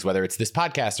different things, whether it's this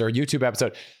podcast or a YouTube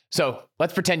episode. So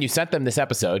let's pretend you sent them this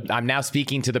episode. I'm now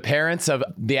speaking to the parents of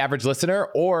the average listener,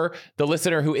 or the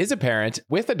listener who is a parent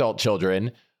with adult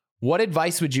children. What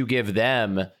advice would you give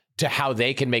them to how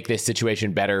they can make this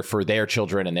situation better for their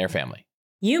children and their family?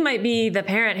 You might be the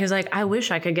parent who's like, I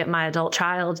wish I could get my adult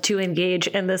child to engage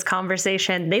in this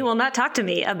conversation. They will not talk to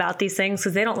me about these things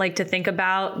because they don't like to think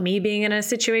about me being in a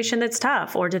situation that's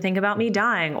tough, or to think about me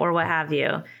dying or what have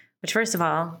you. Which, first of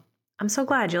all, I'm so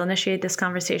glad you'll initiate this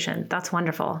conversation. That's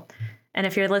wonderful. And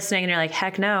if you're listening and you're like,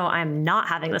 heck no, I'm not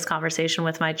having this conversation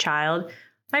with my child,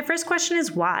 my first question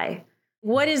is why?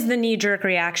 What is the knee-jerk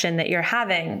reaction that you're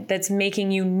having that's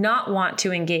making you not want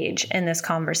to engage in this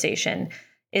conversation?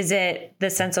 Is it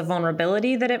the sense of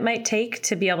vulnerability that it might take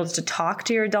to be able to talk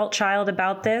to your adult child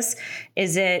about this?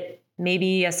 Is it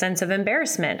maybe a sense of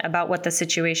embarrassment about what the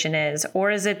situation is? Or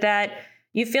is it that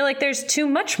you feel like there's too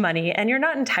much money and you're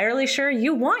not entirely sure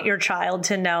you want your child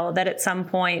to know that at some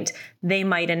point they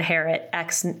might inherit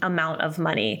X amount of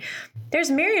money? There's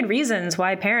myriad reasons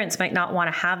why parents might not want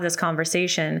to have this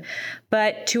conversation,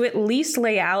 but to at least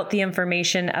lay out the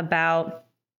information about,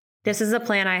 this is a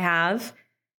plan I have.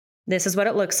 This is what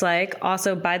it looks like.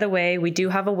 Also, by the way, we do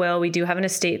have a will. We do have an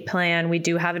estate plan. We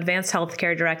do have advanced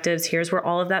healthcare directives. Here's where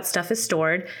all of that stuff is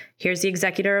stored. Here's the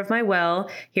executor of my will.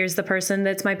 Here's the person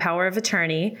that's my power of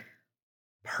attorney.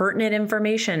 Pertinent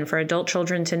information for adult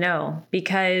children to know.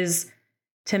 Because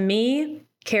to me,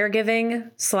 caregiving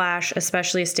 /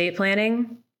 especially estate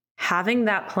planning, having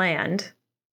that planned,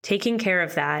 taking care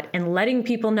of that, and letting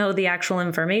people know the actual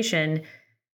information,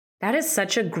 that is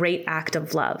such a great act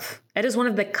of love. It is one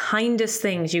of the kindest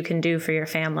things you can do for your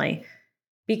family,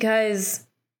 because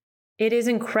it is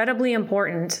incredibly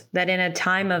important that in a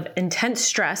time of intense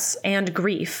stress and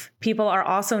grief, people are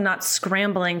also not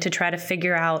scrambling to try to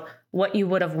figure out what you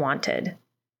would have wanted,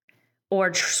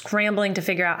 or scrambling to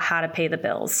figure out how to pay the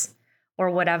bills or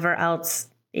whatever else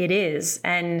it is.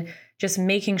 And just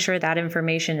making sure that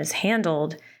information is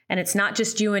handled. And it's not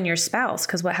just you and your spouse,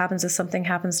 because what happens is something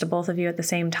happens to both of you at the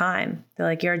same time. They're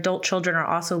like, your adult children are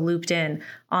also looped in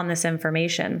on this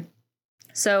information.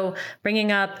 So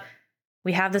bringing up,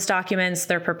 we have these documents,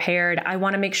 they're prepared. I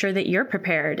want to make sure that you're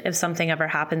prepared if something ever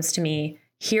happens to me.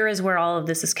 Here is where all of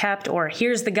this is kept, or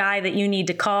here's the guy that you need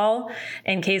to call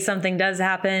in case something does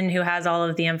happen, who has all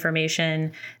of the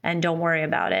information, and don't worry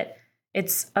about it.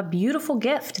 It's a beautiful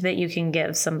gift that you can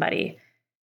give somebody.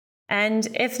 And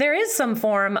if there is some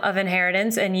form of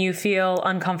inheritance and you feel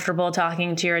uncomfortable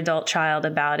talking to your adult child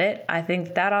about it, I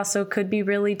think that also could be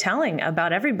really telling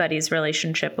about everybody's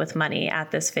relationship with money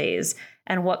at this phase,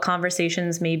 and what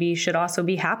conversations maybe should also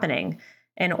be happening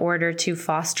in order to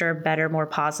foster better, more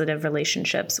positive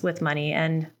relationships with money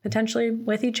and potentially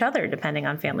with each other, depending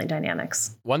on family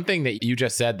dynamics. One thing that you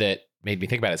just said that made me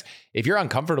think about is, if you're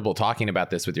uncomfortable talking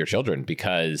about this with your children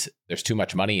because there's too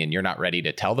much money and you're not ready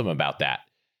to tell them about that,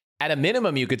 at a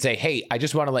minimum, you could say, hey, I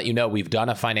just want to let you know we've done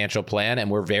a financial plan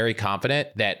and we're very confident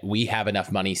that we have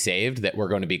enough money saved that we're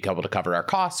going to be able to cover our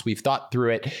costs. We've thought through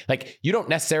it. Like, you don't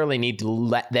necessarily need to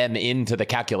let them into the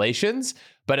calculations,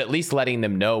 but at least letting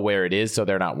them know where it is so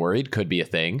they're not worried could be a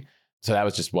thing. So that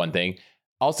was just one thing.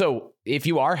 Also, if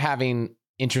you are having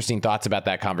interesting thoughts about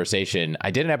that conversation,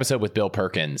 I did an episode with Bill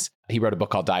Perkins. He wrote a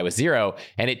book called Die with Zero,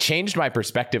 and it changed my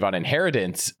perspective on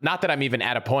inheritance. Not that I'm even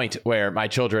at a point where my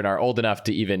children are old enough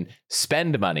to even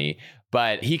spend money,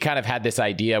 but he kind of had this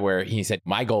idea where he said,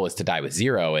 my goal is to die with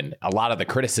zero. And a lot of the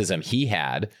criticism he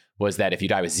had was that if you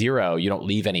die with zero, you don't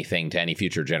leave anything to any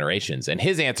future generations. And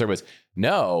his answer was,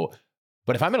 no.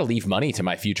 But if I'm going to leave money to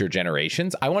my future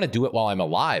generations, I want to do it while I'm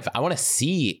alive. I want to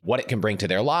see what it can bring to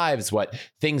their lives, what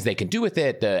things they can do with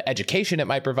it, the education it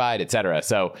might provide, et cetera.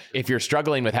 So if you're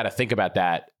struggling with how to think about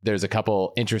that, there's a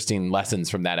couple interesting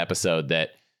lessons from that episode that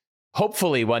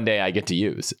hopefully one day I get to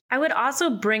use. I would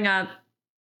also bring up,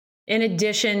 in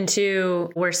addition to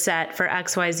we're set for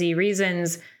XYZ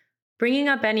reasons, bringing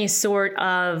up any sort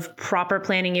of proper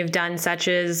planning you've done, such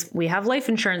as we have life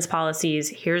insurance policies.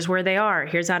 Here's where they are.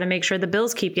 Here's how to make sure the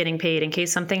bills keep getting paid in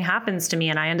case something happens to me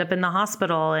and I end up in the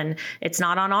hospital and it's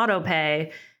not on auto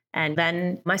pay. And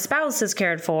then my spouse is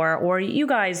cared for, or you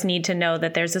guys need to know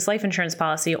that there's this life insurance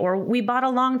policy, or we bought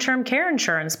a long-term care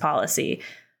insurance policy.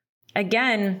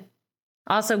 Again,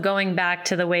 also going back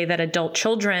to the way that adult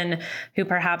children who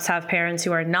perhaps have parents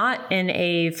who are not in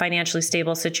a financially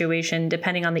stable situation,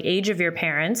 depending on the age of your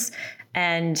parents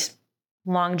and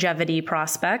longevity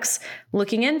prospects,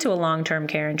 looking into a long-term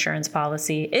care insurance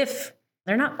policy if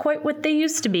they're not quite what they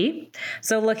used to be.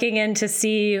 So looking in to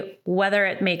see whether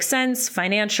it makes sense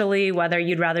financially, whether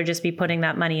you'd rather just be putting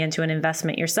that money into an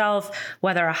investment yourself,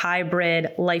 whether a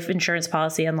hybrid life insurance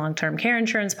policy and long-term care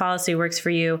insurance policy works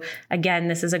for you. Again,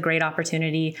 this is a great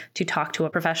opportunity to talk to a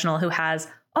professional who has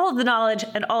all of the knowledge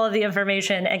and all of the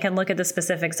information and can look at the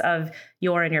specifics of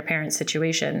your and your parents'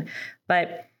 situation.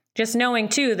 But just knowing,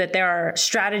 too, that there are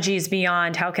strategies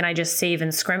beyond how can I just save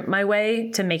and scrimp my way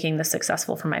to making this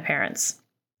successful for my parents,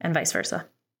 and vice versa.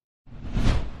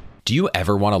 Do you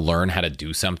ever want to learn how to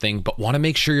do something, but want to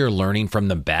make sure you're learning from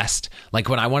the best? Like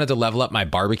when I wanted to level up my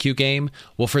barbecue game?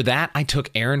 Well, for that, I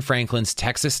took Erin Franklin's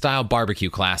Texas-style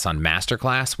barbecue class on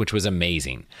Masterclass, which was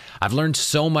amazing. I've learned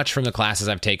so much from the classes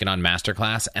I've taken on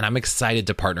Masterclass, and I'm excited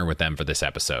to partner with them for this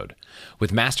episode.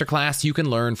 With Masterclass, you can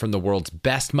learn from the world's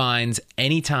best minds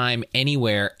anytime,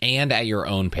 anywhere, and at your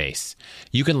own pace.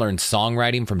 You can learn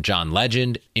songwriting from John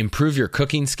Legend, improve your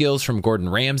cooking skills from Gordon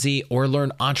Ramsay, or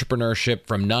learn entrepreneurship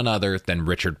from none other than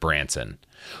Richard Branson.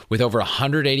 With over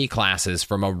 180 classes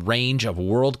from a range of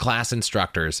world-class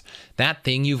instructors, that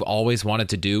thing you've always wanted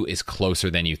to do is closer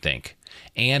than you think.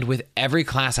 And with every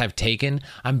class I've taken,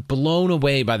 I'm blown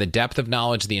away by the depth of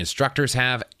knowledge the instructors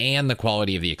have and the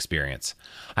quality of the experience.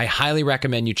 I highly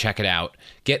recommend you check it out.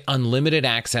 Get unlimited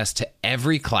access to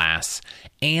every class.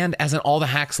 And as an All the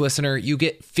Hacks listener, you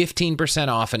get 15%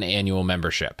 off an annual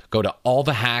membership. Go to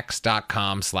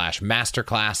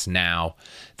allthehacks.com/masterclass now.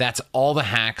 That's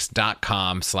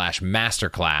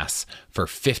allthehacks.com/masterclass for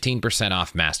 15%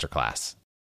 off Masterclass.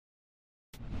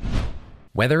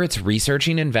 Whether it's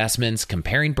researching investments,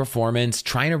 comparing performance,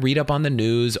 trying to read up on the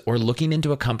news, or looking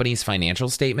into a company's financial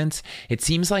statements, it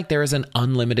seems like there is an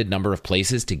unlimited number of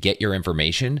places to get your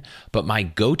information, but my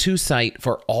go-to site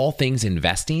for all things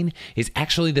investing is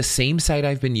actually the same site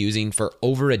I've been using for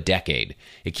over a decade.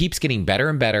 It keeps getting better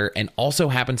and better and also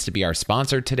happens to be our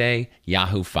sponsor today,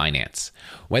 Yahoo Finance.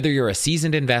 Whether you're a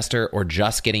seasoned investor or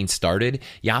just getting started,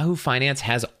 Yahoo Finance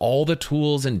has all the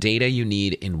tools and data you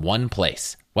need in one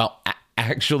place. Well,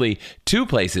 actually, two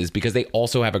places, because they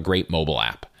also have a great mobile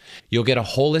app. You'll get a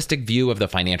holistic view of the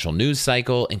financial news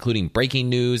cycle, including breaking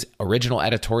news, original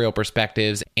editorial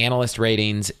perspectives, analyst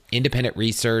ratings, independent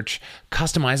research,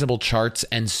 customizable charts,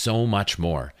 and so much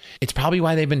more. It's probably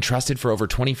why they've been trusted for over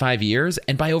 25 years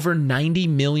and by over 90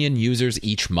 million users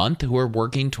each month who are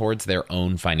working towards their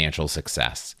own financial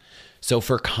success. So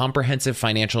for comprehensive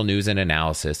financial news and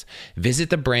analysis, visit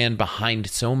the brand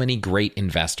behind so many great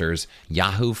investors,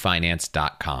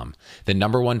 yahoofinance.com. The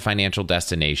number one financial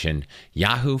destination,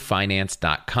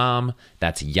 yahoofinance.com.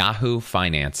 That's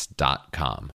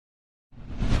yahoofinance.com.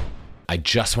 I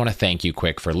just want to thank you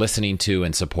quick for listening to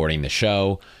and supporting the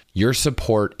show. Your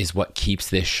support is what keeps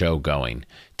this show going.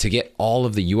 To get all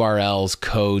of the URLs,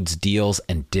 codes, deals,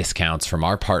 and discounts from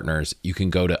our partners, you can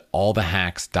go to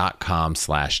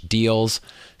allthehacks.com/deals.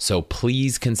 So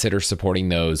please consider supporting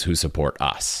those who support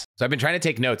us. So I've been trying to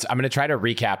take notes. I'm going to try to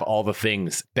recap all the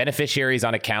things. Beneficiaries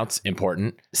on accounts,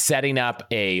 important. Setting up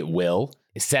a will,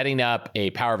 setting up a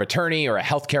power of attorney or a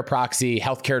healthcare proxy,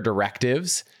 healthcare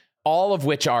directives, all of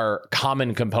which are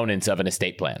common components of an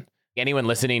estate plan. Anyone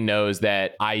listening knows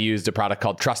that I used a product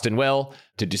called Trust and Will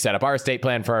to set up our estate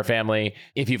plan for our family.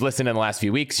 If you've listened in the last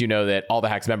few weeks, you know that all the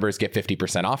Hacks members get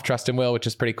 50% off Trust and Will, which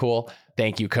is pretty cool.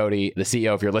 Thank you, Cody, the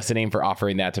CEO, if you're listening, for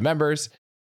offering that to members.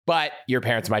 But your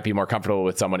parents might be more comfortable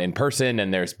with someone in person,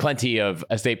 and there's plenty of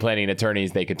estate planning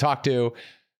attorneys they could talk to.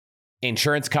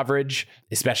 Insurance coverage,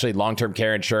 especially long-term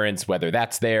care insurance, whether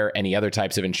that's there, any other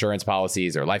types of insurance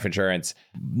policies or life insurance,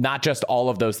 not just all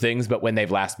of those things, but when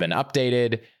they've last been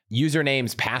updated.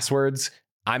 Usernames, passwords.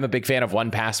 I'm a big fan of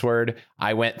 1Password.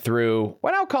 I went through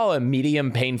what I'll call a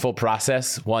medium painful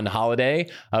process one holiday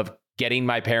of getting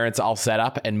my parents all set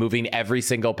up and moving every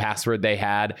single password they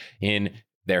had in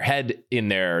their head, in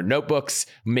their notebooks.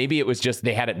 Maybe it was just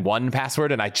they had it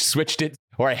 1Password and I switched it,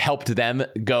 or I helped them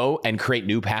go and create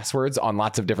new passwords on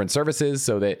lots of different services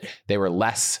so that they were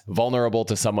less vulnerable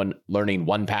to someone learning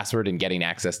 1Password and getting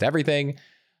access to everything.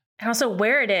 And also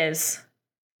where it is.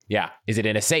 Yeah. Is it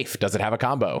in a safe? Does it have a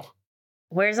combo?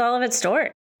 Where's all of it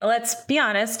stored? Let's be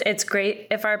honest. It's great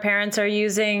if our parents are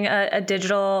using a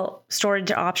digital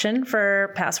storage option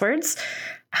for passwords.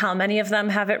 How many of them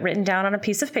have it written down on a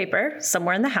piece of paper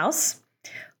somewhere in the house?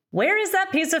 Where is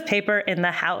that piece of paper in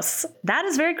the house? That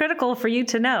is very critical for you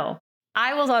to know.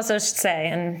 I will also say,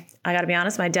 and I got to be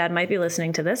honest, my dad might be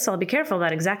listening to this, so I'll be careful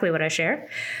about exactly what I share.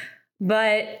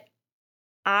 But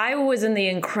I was in the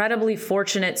incredibly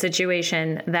fortunate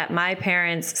situation that my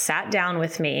parents sat down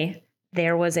with me.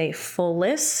 There was a full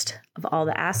list of all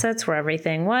the assets, where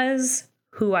everything was,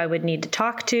 who I would need to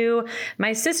talk to.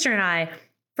 My sister and I,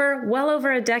 for well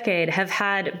over a decade, have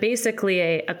had basically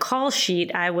a call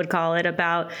sheet, I would call it,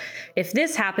 about if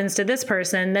this happens to this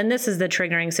person, then this is the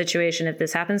triggering situation. If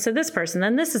this happens to this person,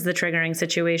 then this is the triggering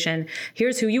situation.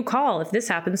 Here's who you call if this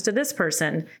happens to this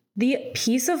person. The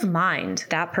peace of mind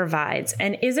that provides.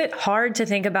 And is it hard to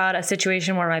think about a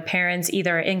situation where my parents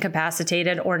either are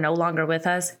incapacitated or no longer with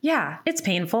us? Yeah, it's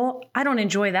painful. I don't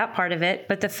enjoy that part of it.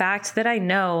 But the fact that I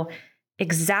know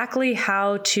exactly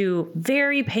how to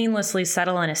very painlessly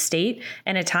settle an estate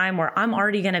in a time where I'm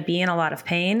already going to be in a lot of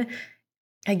pain.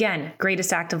 Again,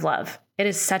 greatest act of love. It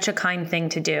is such a kind thing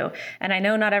to do. And I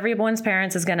know not everyone's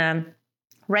parents is going to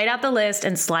write out the list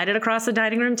and slide it across the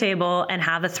dining room table and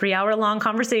have a 3-hour-long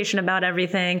conversation about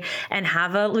everything and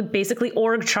have a basically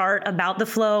org chart about the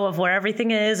flow of where everything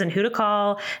is and who to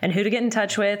call and who to get in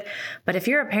touch with. But if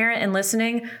you're a parent and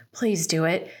listening, please do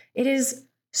it. It is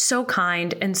so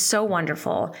kind and so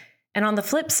wonderful. And on the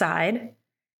flip side,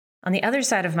 on the other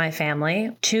side of my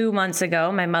family, 2 months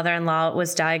ago, my mother-in-law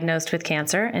was diagnosed with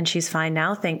cancer, and she's fine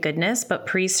now, thank goodness. But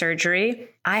pre-surgery,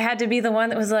 I had to be the one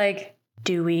that was like,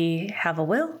 do we have a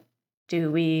will? Do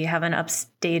we have an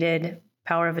updated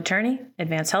power of attorney,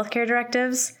 advanced healthcare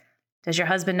directives? Does your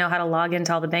husband know how to log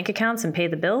into all the bank accounts and pay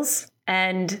the bills?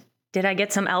 And did I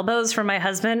get some elbows from my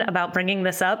husband about bringing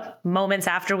this up moments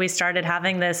after we started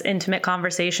having this intimate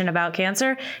conversation about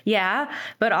cancer? Yeah,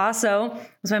 but also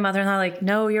was my mother-in-law like,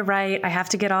 no, you're right. I have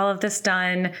to get all of this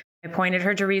done. I pointed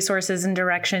her to resources and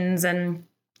directions and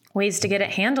ways to get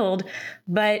it handled.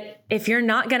 But if you're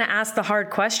not going to ask the hard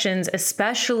questions,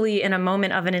 especially in a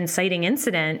moment of an inciting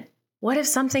incident, what if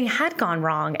something had gone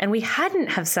wrong and we hadn't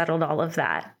have settled all of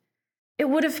that? It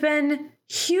would have been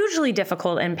hugely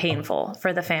difficult and painful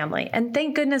for the family. And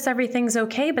thank goodness everything's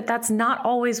okay, but that's not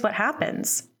always what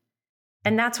happens.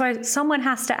 And that's why someone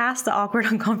has to ask the awkward,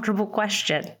 uncomfortable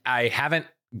question. I haven't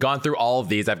gone through all of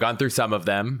these. I've gone through some of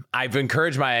them. I've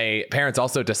encouraged my parents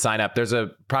also to sign up. There's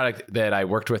a product that I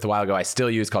worked with a while ago I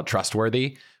still use called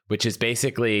Trustworthy, which is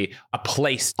basically a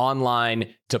place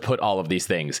online to put all of these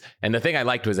things. And the thing I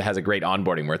liked was it has a great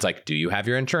onboarding where it's like, do you have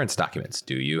your insurance documents?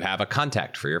 Do you have a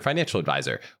contact for your financial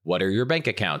advisor? What are your bank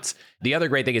accounts? The other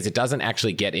great thing is it doesn't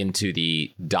actually get into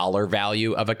the dollar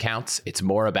value of accounts. It's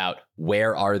more about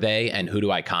where are they and who do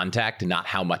I contact, not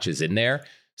how much is in there.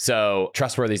 So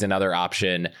Trustworthy is another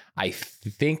option. I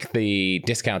think the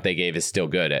discount they gave is still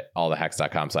good at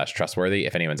allthehacks.com/trustworthy.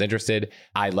 If anyone's interested,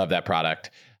 I love that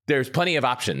product. There's plenty of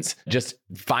options. Just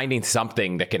finding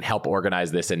something that can help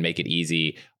organize this and make it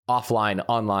easy, offline,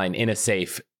 online, in a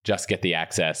safe, just get the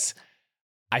access.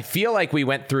 I feel like we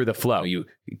went through the flow. You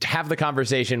have the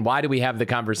conversation. Why do we have the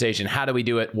conversation? How do we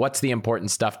do it? What's the important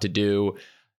stuff to do?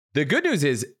 The good news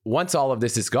is once all of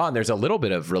this is gone, there's a little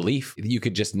bit of relief. You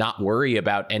could just not worry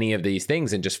about any of these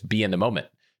things and just be in the moment.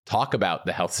 Talk about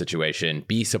the health situation,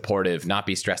 be supportive, not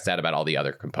be stressed out about all the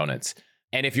other components.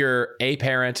 And if you're a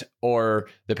parent or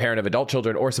the parent of adult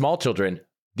children or small children,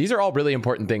 these are all really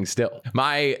important things still.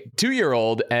 My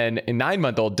 2-year-old and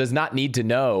 9-month-old does not need to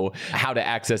know how to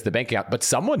access the bank account, but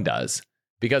someone does.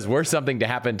 Because were something to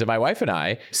happen to my wife and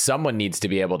I, someone needs to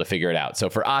be able to figure it out. So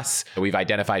for us, we've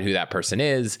identified who that person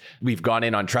is. We've gone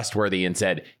in on Trustworthy and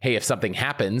said, hey, if something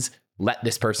happens, let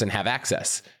this person have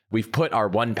access. We've put our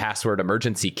 1Password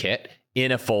emergency kit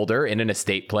in a folder, in an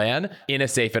estate plan, in a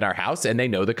safe in our house, and they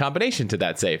know the combination to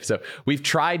that safe. So we've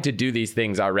tried to do these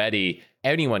things already.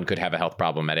 Anyone could have a health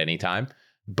problem at any time,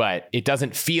 but it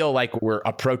doesn't feel like we're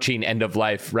approaching end of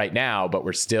life right now, but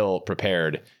we're still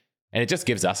prepared. And it just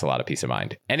gives us a lot of peace of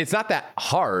mind. And it's not that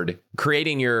hard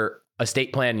creating your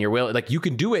estate plan, your will. Like, you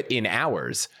can do it in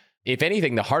hours. If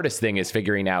anything, the hardest thing is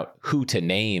figuring out who to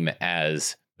name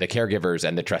as the caregivers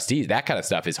and the trustees. That kind of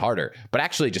stuff is harder. But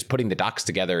actually just putting the docs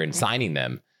together and signing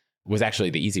them was actually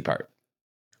the easy part.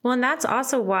 Well, and that's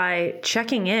also why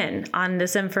checking in on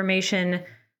this information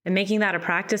and making that a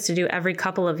practice to do every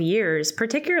couple of years,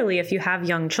 particularly if you have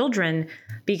young children,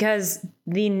 because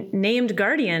the named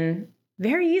guardian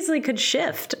very easily could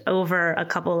shift over a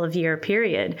couple of year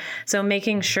period. So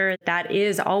making sure that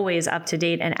is always up to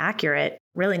date and accurate,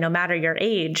 really no matter your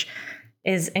age,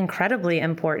 is incredibly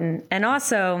important. And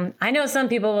also, I know some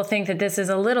people will think that this is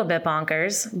a little bit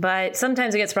bonkers, but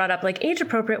sometimes it gets brought up like age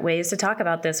appropriate ways to talk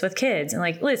about this with kids. And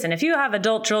like, listen, if you have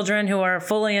adult children who are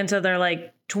fully into their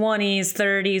like 20s,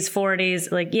 30s,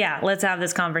 40s, like, yeah, let's have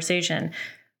this conversation.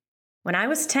 When I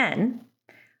was 10,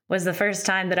 was the first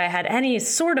time that I had any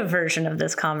sort of version of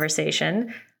this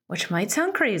conversation, which might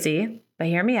sound crazy, but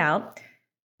hear me out.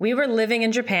 We were living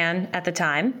in Japan at the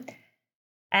time,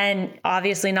 and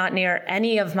obviously not near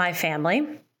any of my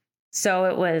family. So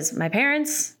it was my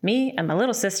parents, me, and my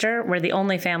little sister were the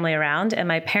only family around, and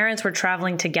my parents were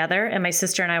traveling together, and my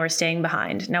sister and I were staying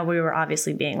behind. Now, we were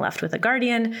obviously being left with a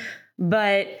guardian,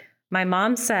 but my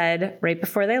mom said right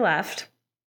before they left,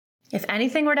 if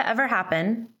anything were to ever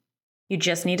happen, you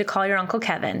just need to call your Uncle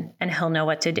Kevin and he'll know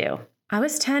what to do. I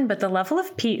was 10, but the level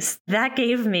of peace that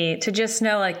gave me to just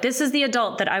know, like, this is the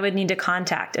adult that I would need to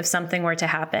contact if something were to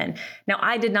happen. Now,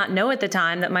 I did not know at the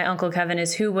time that my Uncle Kevin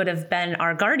is who would have been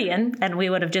our guardian, and we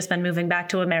would have just been moving back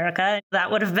to America. That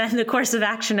would have been the course of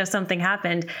action if something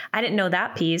happened. I didn't know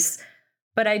that piece,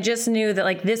 but I just knew that,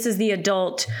 like, this is the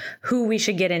adult who we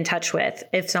should get in touch with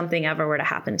if something ever were to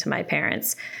happen to my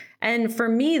parents. And for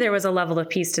me, there was a level of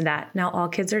peace to that. Now, all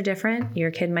kids are different.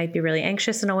 Your kid might be really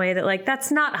anxious in a way that, like,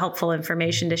 that's not helpful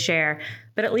information to share,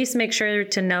 but at least make sure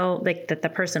to know, like, that the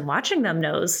person watching them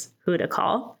knows who to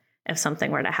call if something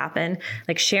were to happen.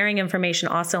 Like, sharing information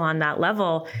also on that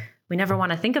level, we never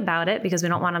want to think about it because we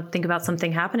don't want to think about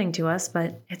something happening to us,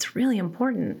 but it's really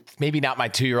important. Maybe not my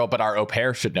 2-year-old, but our au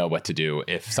pair should know what to do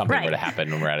if something were to happen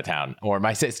when we're out of town, or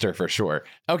my sister for sure.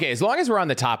 Okay, as long as we're on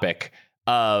the topic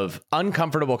of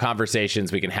uncomfortable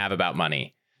conversations we can have about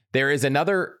money, there is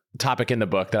another topic in the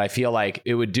book that I feel like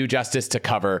it would do justice to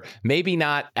cover. Maybe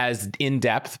not as in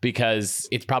depth because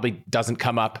it probably doesn't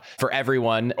come up for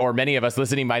everyone, or many of us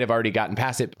listening might have already gotten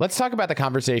past it. Let's talk about the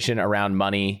conversation around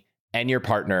money and your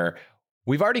partner.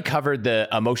 We've already covered the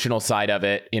emotional side of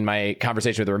it in my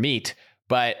conversation with Ramit,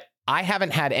 but I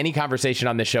haven't had any conversation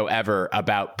on this show ever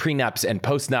about prenups and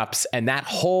postnups and that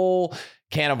whole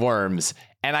can of worms.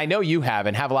 And I know you have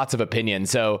and have lots of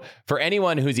opinions. So for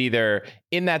anyone who's either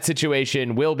in that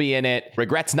situation, will be in it,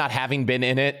 regrets not having been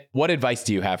in it, what advice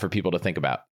do you have for people to think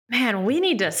about? Man, we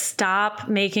need to stop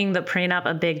making the prenup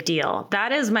a big deal.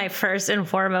 That is my first and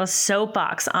foremost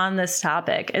soapbox on this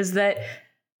topic, is that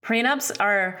prenups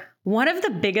are one of the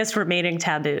biggest remaining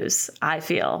taboos, I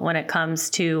feel, when it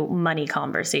comes to money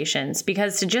conversations.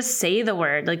 Because to just say the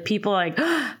word, like, people are like,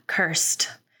 oh, cursed.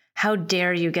 How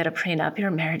dare you get a prenup?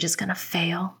 Your marriage is going to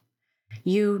fail.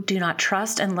 You do not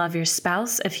trust and love your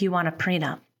spouse if you want a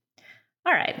prenup.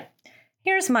 All right,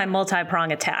 here's my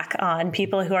multi-prong attack on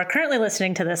people who are currently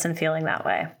listening to this and feeling that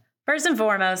way. First and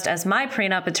foremost, as my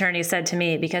prenup attorney said to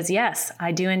me, because yes,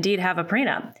 I do indeed have a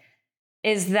prenup,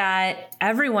 is that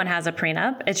everyone has a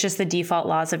prenup. It's just the default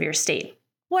laws of your state.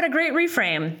 What a great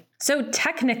reframe. So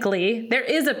technically, there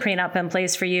is a prenup in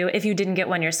place for you if you didn't get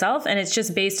one yourself, and it's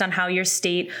just based on how your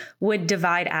state would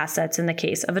divide assets in the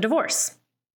case of a divorce.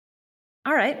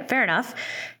 All right, fair enough.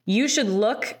 You should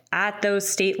look at those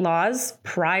state laws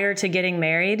prior to getting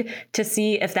married to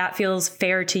see if that feels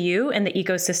fair to you in the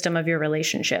ecosystem of your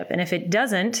relationship. And if it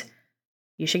doesn't,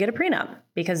 you should get a prenup,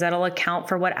 because that'll account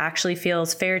for what actually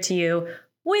feels fair to you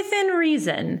within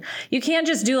reason. You can't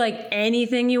just do like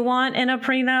anything you want in a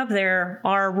prenup. There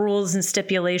are rules and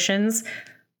stipulations,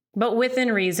 but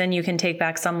within reason, you can take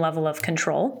back some level of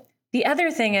control. The other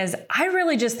thing is, I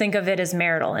really just think of it as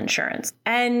marital insurance.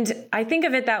 And I think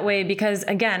of it that way because,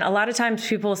 again, a lot of times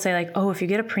people will say like, oh, if you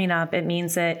get a prenup, it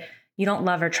means that you don't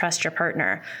love or trust your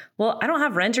partner. Well, I don't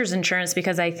have renter's insurance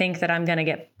because I think that I'm going to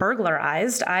get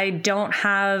burglarized. I don't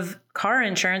have car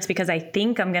insurance because I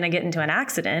think I'm going to get into an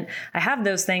accident. I have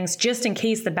those things just in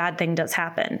case the bad thing does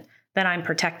happen, then I'm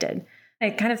protected. I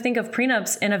kind of think of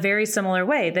prenups in a very similar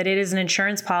way, that it is an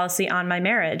insurance policy on my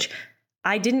marriage.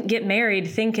 I didn't get married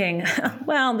thinking,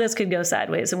 well, this could go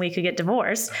sideways and we could get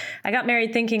divorced. I got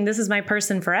married thinking this is my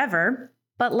person forever,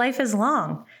 but life is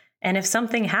long. And if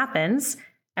something happens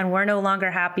and we're no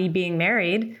longer happy being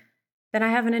married, then I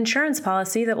have an insurance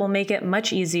policy that will make it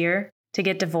much easier to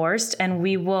get divorced. And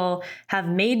we will have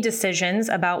made decisions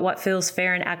about what feels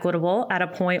fair and equitable at a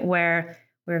point where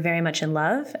we're very much in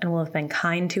love and we'll have been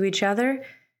kind to each other.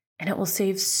 And it will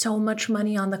save so much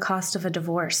money on the cost of a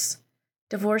divorce.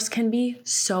 Divorce can be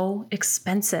so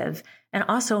expensive. And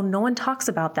also, no one talks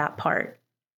about that part.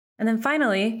 And then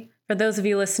finally, for those of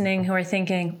you listening who are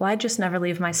thinking, well, I'd just never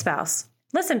leave my spouse.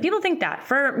 Listen, people think that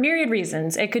for myriad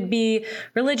reasons. It could be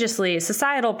religiously,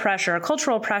 societal pressure,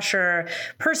 cultural pressure,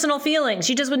 personal feelings.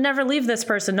 You just would never leave this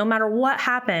person no matter what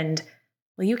happened.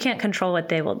 Well, you can't control what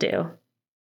they will do.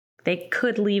 They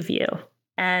could leave you.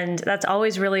 And that's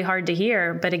always really hard to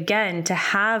hear. But again, to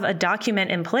have a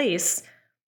document in place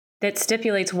that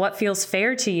stipulates what feels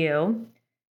fair to you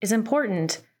is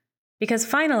important, because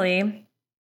finally,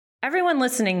 everyone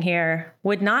listening here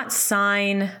would not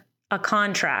sign a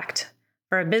contract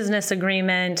for a business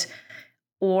agreement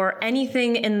or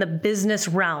anything in the business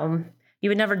realm.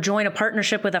 You would never join a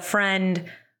partnership with a friend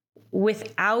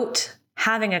without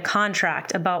having a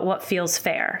contract about what feels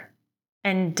fair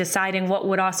and deciding what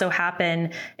would also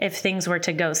happen if things were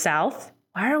to go south.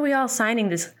 Why are we all signing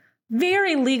this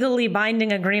very legally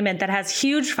binding agreement that has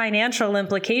huge financial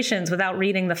implications without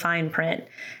reading the fine print?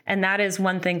 And that is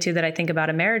one thing too that I think about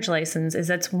a marriage license, is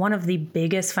that's one of the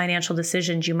biggest financial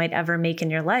decisions you might ever make in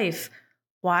your life.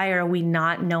 Why are we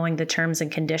not knowing the terms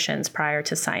and conditions prior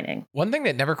to signing? One thing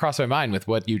that never crossed my mind with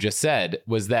what you just said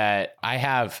was that I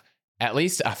have at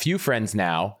least a few friends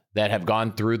now that have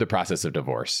gone through the process of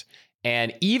divorce.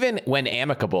 And even when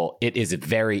amicable, it is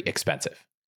very expensive.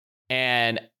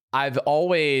 And I've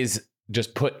always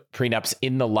just put prenups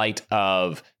in the light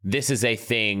of, this is a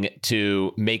thing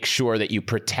to make sure that you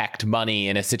protect money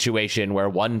in a situation where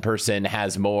one person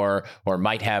has more or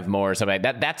might have more or something like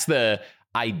that. That's the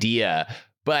idea.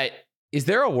 But is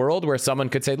there a world where someone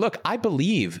could say, look, I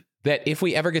believe that if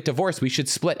we ever get divorced, we should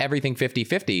split everything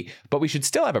 50-50, but we should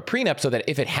still have a prenup so that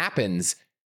if it happens,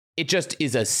 it just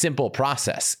is a simple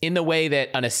process, in the way that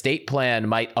an estate plan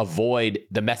might avoid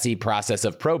the messy process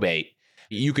of probate.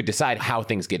 You could decide how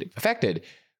things get affected.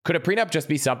 Could a prenup just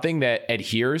be something that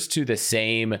adheres to the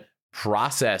same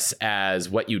process as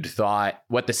what you'd thought,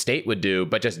 what the state would do,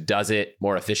 but just does it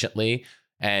more efficiently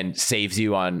and saves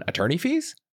you on attorney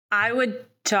fees? I would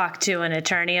talk to an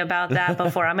attorney about that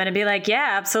before I'm going to be like, yeah,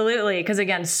 absolutely. Because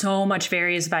again, so much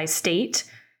varies by state.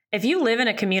 If you live in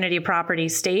a community property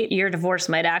state, your divorce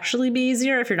might actually be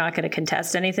easier if you're not going to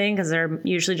contest anything, because they're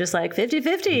usually just like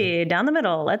 50-50 down the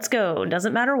middle. Let's go.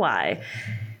 Doesn't matter why.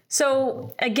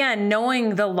 So again,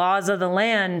 knowing the laws of the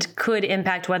land could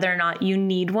impact whether or not you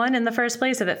need one in the first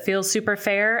place, if it feels super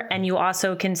fair. And you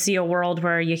also can see a world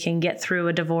where you can get through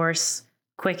a divorce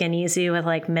quick and easy with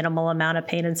like minimal amount of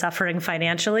pain and suffering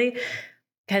financially.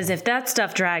 Because if that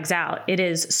stuff drags out, it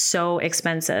is so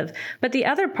expensive. But the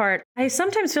other part, I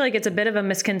sometimes feel like it's a bit of a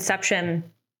misconception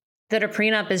that a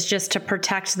prenup is just to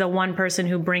protect the one person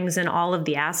who brings in all of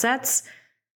the assets.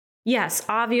 Yes,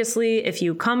 obviously, if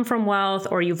you come from wealth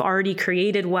or you've already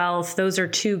created wealth, those are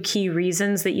two key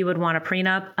reasons that you would want a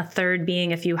prenup. A third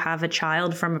being if you have a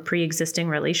child from a pre-existing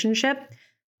relationship.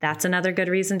 That's another good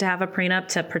reason to have a prenup,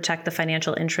 to protect the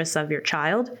financial interests of your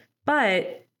child.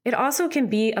 But it also can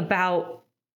be about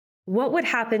what would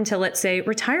happen to, let's say,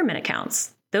 retirement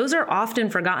accounts. Those are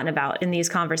often forgotten about in these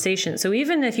conversations. So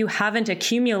even if you haven't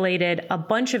accumulated a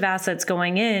bunch of assets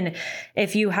going in,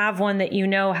 if you have one that you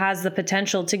know has the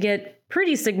potential to get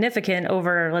pretty significant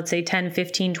over, let's say, 10,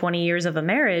 15, 20 years of a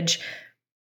marriage,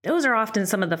 those are often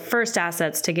some of the first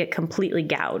assets to get completely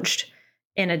gouged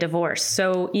in a divorce.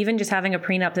 So even just having a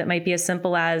prenup that might be as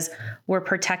simple as, we're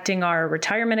protecting our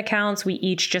retirement accounts. We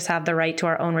each just have the right to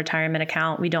our own retirement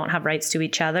account. We don't have rights to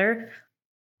each other.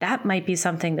 That might be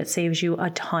something that saves you a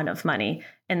ton of money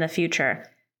in the future.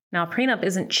 Now, a prenup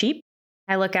isn't cheap.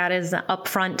 I look at it as an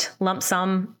upfront lump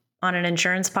sum on an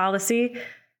insurance policy.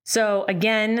 So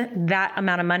again, that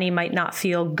amount of money might not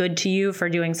feel good to you for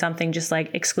doing something just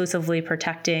like exclusively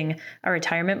protecting a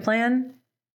retirement plan.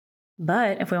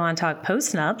 But if we want to talk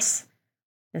postnups,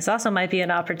 this also might be an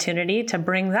opportunity to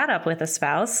bring that up with a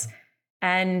spouse.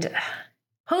 And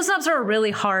Postnups are a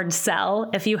really hard sell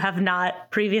if you have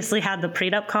not previously had the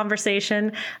prenup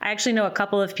conversation. I actually know a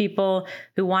couple of people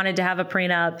who wanted to have a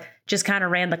prenup, just kind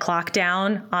of ran the clock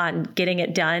down on getting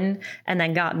it done, and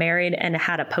then got married and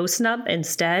had a postnup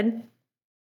instead.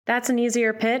 That's an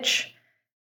easier pitch.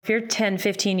 If you're 10,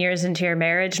 15 years into your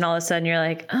marriage and all of a sudden you're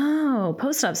like, oh,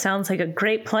 postnup sounds like a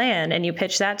great plan, and you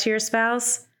pitch that to your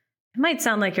spouse, it might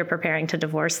sound like you're preparing to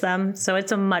divorce them. So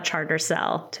it's a much harder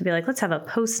sell to be like, let's have a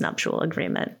postnuptial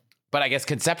agreement. But I guess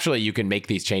conceptually, you can make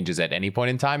these changes at any point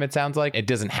in time, it sounds like. It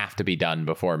doesn't have to be done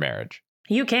before marriage.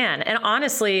 You can. And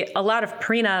honestly, a lot of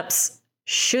prenups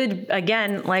should,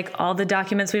 again, like all the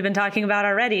documents we've been talking about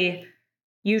already,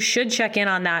 you should check in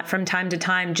on that from time to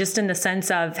time, just in the sense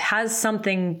of, has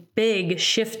something big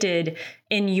shifted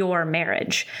in your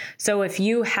marriage? So if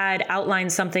you had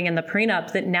outlined something in the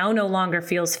prenup that now no longer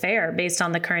feels fair based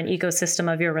on the current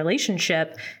ecosystem of your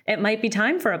relationship, it might be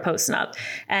time for a postnup.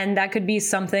 And that could be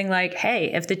something like,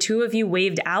 hey, if the two of you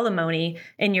waived alimony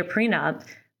in your prenup,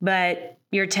 but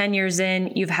you're 10 years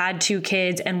in, you've had 2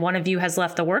 kids, and one of you has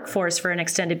left the workforce for an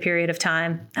extended period of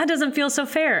time, that doesn't feel so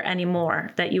fair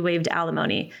anymore that you waived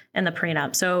alimony in the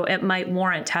prenup. So it might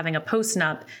warrant having a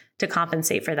postnup to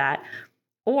compensate for that.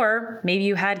 Or maybe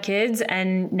you had kids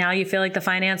and now you feel like the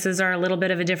finances are a little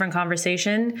bit of a different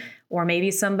conversation. Or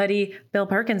maybe somebody, Bill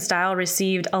Perkins style,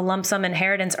 received a lump sum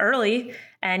inheritance early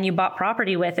and you bought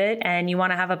property with it, and you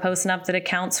want to have a postnup that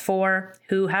accounts for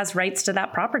who has rights to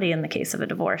that property in the case of a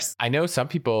divorce. I know some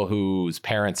people whose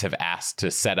parents have asked to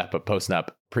set up a postnup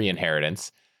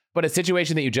pre-inheritance, but a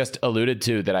situation that you just alluded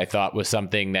to that I thought was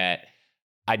something that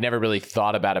I'd never really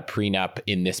thought about a prenup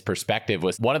in this perspective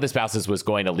was one of the spouses was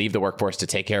going to leave the workforce to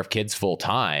take care of kids full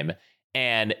time.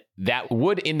 And that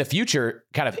would in the future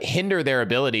kind of hinder their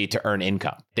ability to earn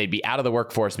income. They'd be out of the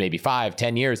workforce maybe 5,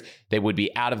 10 years. They would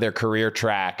be out of their career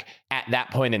track. At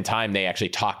that point in time, they actually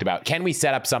talked about, can we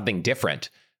set up something different?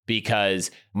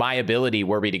 Because my ability,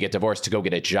 were we to get divorced, to go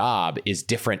get a job is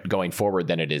different going forward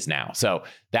than it is now. So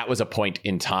that was a point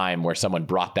in time where someone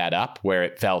brought that up, where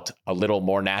it felt a little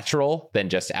more natural than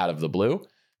just out of the blue.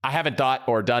 I haven't thought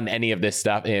or done any of this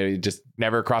stuff. It just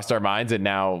never crossed our minds. And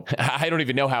now I don't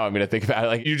even know how I'm going to think about it.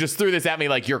 Like, you just threw this at me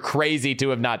like you're crazy to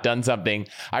have not done something.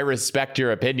 I respect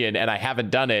your opinion and I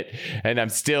haven't done it. And I'm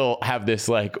still have this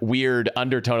like weird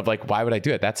undertone of like, why would I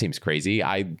do it? That seems crazy.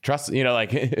 I trust,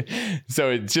 like, so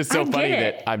it's just so funny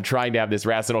that I'm trying to have this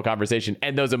rational conversation,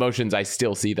 and those emotions, I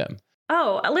still see them.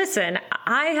 Oh, listen,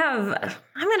 I'm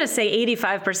going to say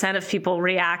 85% of people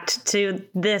react to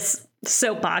this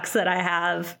soapbox that I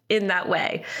have in that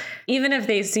way. Even if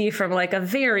they see from like a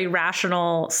very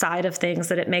rational side of things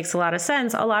that it makes a lot of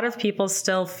sense, a lot of people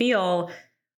still feel,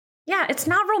 yeah, it's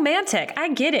not romantic. I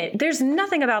get it. There's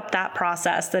nothing about that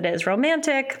process that is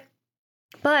romantic.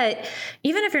 But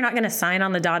even if you're not going to sign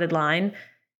on the dotted line,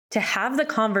 to have the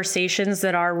conversations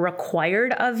that are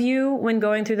required of you when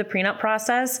going through the prenup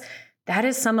process, that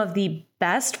is some of the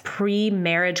best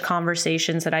pre-marriage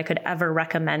conversations that I could ever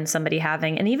recommend somebody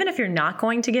having. And even if you're not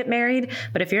going to get married,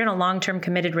 but if you're in a long-term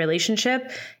committed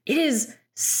relationship, it is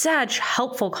such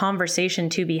helpful conversation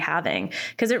to be having,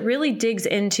 because it really digs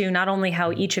into not only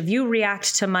how each of you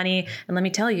react to money. And let me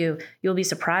tell you, you'll be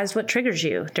surprised what triggers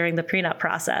you during the prenup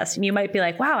process. You might be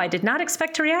like, wow, I did not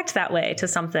expect to react that way to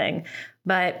something,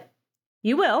 but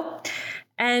you will.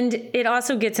 And it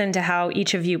also gets into how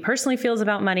each of you personally feels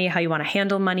about money, how you want to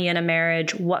handle money in a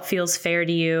marriage, what feels fair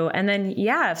to you. And then,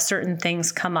 if certain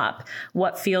things come up,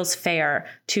 what feels fair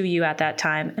to you at that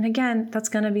time. And again, that's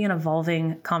going to be an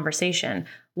evolving conversation.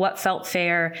 What felt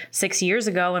fair 6 years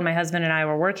ago when my husband and I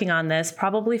were working on this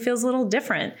probably feels a little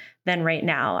different than right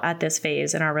now at this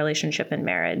phase in our relationship and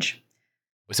marriage.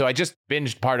 So I just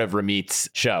binged part of Ramit's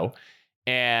show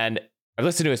and I've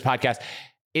listened to his podcast.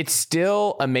 It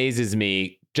still amazes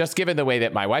me, just given the way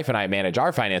that my wife and I manage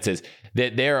our finances,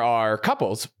 that there are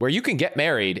couples where you can get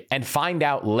married and find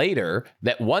out later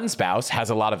that one spouse has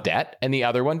a lot of debt and the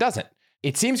other one doesn't.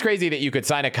 It seems crazy that you could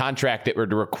sign a contract that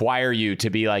would require you to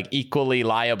be like equally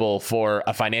liable for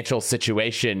a financial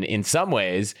situation in some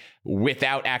ways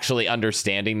without actually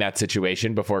understanding that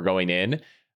situation before going in.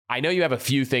 I know you have a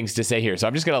few things to say here, so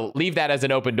I'm just going to leave that as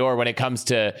an open door when it comes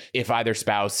to if either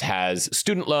spouse has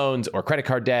student loans or credit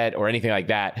card debt or anything like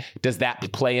that. Does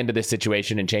that play into this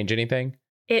situation and change anything?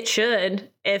 It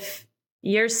should. If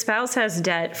your spouse has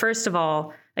debt, first of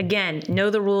all, again, know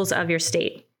the rules of your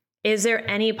state. Is there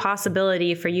any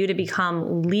possibility for you to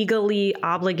become legally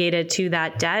obligated to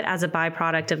that debt as a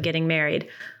byproduct of getting married?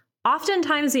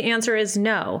 Oftentimes the answer is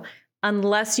no,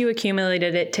 unless you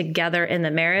accumulated it together in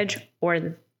the marriage,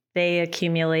 or they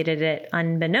accumulated it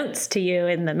unbeknownst to you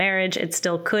in the marriage. It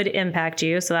still could impact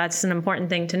you. So that's an important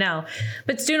thing to know.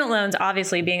 But student loans,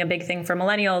 obviously being a big thing for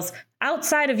millennials,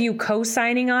 outside of you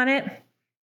co-signing on it,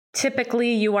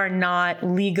 typically you are not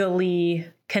legally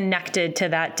connected to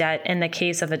that debt in the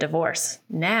case of a divorce.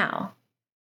 Now,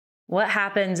 what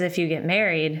happens if you get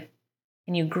married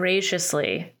and you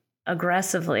graciously,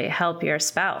 aggressively help your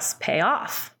spouse pay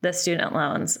off the student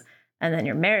loans, and then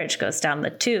your marriage goes down the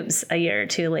tubes a year or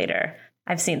two later?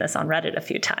 I've seen this on Reddit a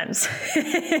few times.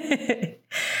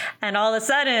 And all of a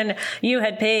sudden, you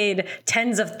had paid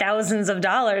tens of thousands of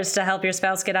dollars to help your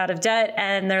spouse get out of debt,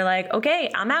 and they're like, okay,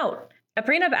 I'm out. A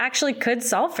prenup actually could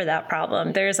solve for that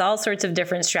problem. There's all sorts of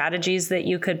different strategies that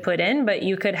you could put in, but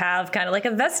you could have kind of like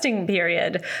a vesting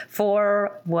period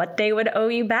for what they would owe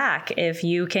you back if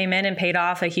you came in and paid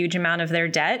off a huge amount of their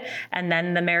debt, and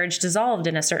then the marriage dissolved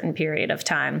in a certain period of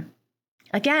time.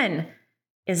 Again,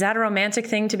 is that a romantic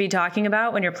thing to be talking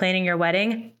about when you're planning your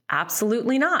wedding?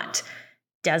 Absolutely not.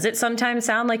 Does it sometimes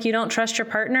sound like you don't trust your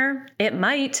partner? It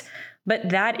might. But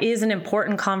that is an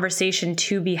important conversation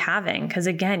to be having, because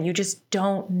again, you just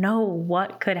don't know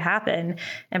what could happen.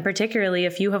 And particularly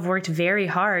if you have worked very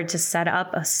hard to set up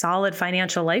a solid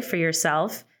financial life for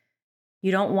yourself,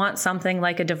 you don't want something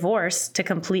like a divorce to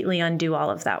completely undo all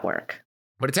of that work.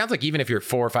 But it sounds like even if you're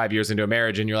 4 or 5 years into a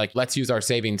marriage and you're like, let's use our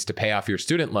savings to pay off your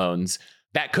student loans,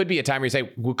 that could be a time where you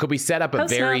say, well, could we set up a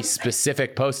very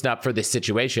specific post-nup for this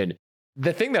situation?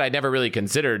 The thing that I never really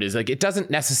considered is like, it doesn't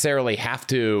necessarily have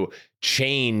to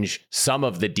change some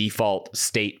of the default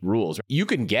state rules. You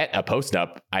can get a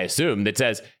post-nup, I assume, that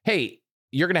says, hey,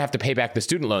 you're going to have to pay back the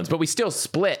student loans, but we still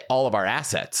split all of our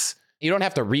assets. You don't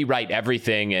have to rewrite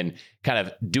everything and kind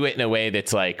of do it in a way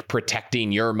that's like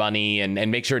protecting your money and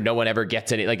make sure no one ever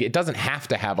gets any. Like, it doesn't have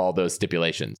to have all those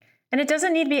stipulations. And it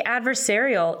doesn't need to be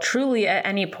adversarial truly at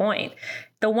any point.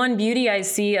 The one beauty I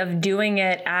see of doing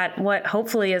it at what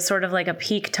hopefully is sort of like a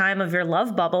peak time of your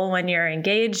love bubble when you're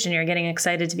engaged and you're getting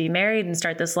excited to be married and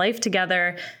start this life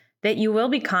together, that you will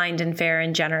be kind and fair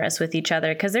and generous with each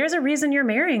other because there's a reason you're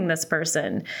marrying this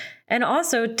person. And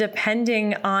also,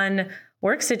 depending on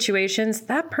work situations,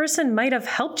 that person might have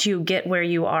helped you get where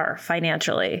you are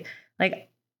financially. Like,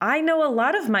 I know a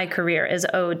lot of my career is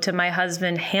owed to my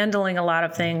husband handling a lot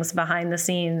of things behind the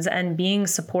scenes and being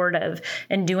supportive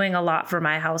and doing a lot for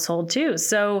my household too.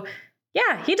 So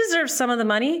yeah, he deserves some of the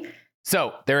money.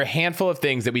 So there are a handful of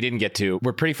things that we didn't get to.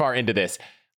 We're pretty far into this.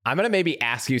 I'm going to maybe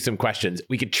ask you some questions.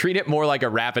 We could treat it more like a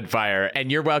rapid fire,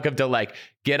 and you're welcome to like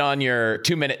get on your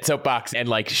 2-minute soapbox and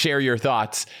like share your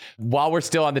thoughts while we're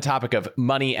still on the topic of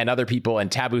money and other people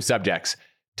and taboo subjects.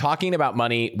 Talking about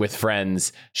money with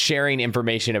friends, sharing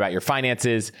information about your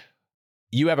finances.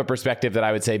 You have a perspective that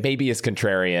I would say maybe is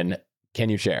contrarian. Can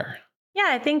you share? Yeah,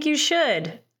 I think you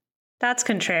should. That's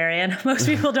contrarian. Most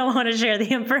people don't want to share the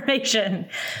information.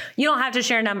 You don't have to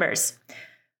share numbers.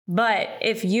 But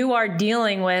if you are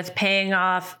dealing with paying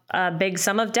off a big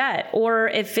sum of debt, or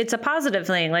if it's a positive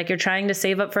thing, like you're trying to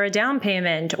save up for a down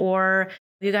payment, or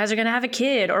you guys are going to have a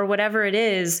kid, or whatever it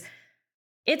is,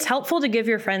 it's helpful to give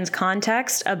your friends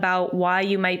context about why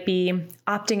you might be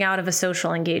opting out of a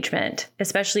social engagement,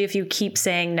 especially if you keep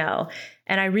saying no.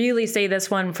 And I really say this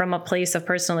one from a place of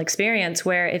personal experience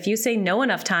where if you say no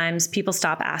enough times, people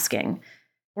stop asking.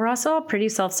 We're also all pretty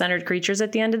self-centered creatures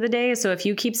at the end of the day. So if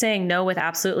you keep saying no with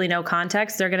absolutely no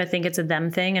context, they're going to think it's a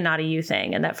them thing and not a you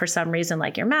thing. And that for some reason,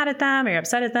 like you're mad at them or you're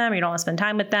upset at them or you don't want to spend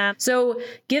time with them. So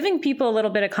giving people a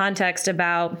little bit of context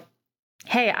about,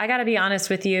 hey, I got to be honest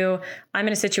with you. I'm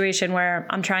in a situation where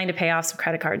I'm trying to pay off some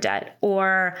credit card debt,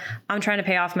 or I'm trying to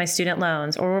pay off my student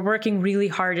loans, or we're working really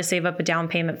hard to save up a down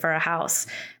payment for a house.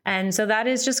 And so that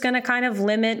is just going to kind of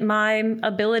limit my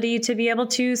ability to be able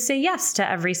to say yes to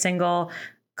every single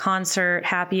concert,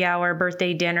 happy hour,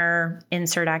 birthday dinner,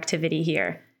 insert activity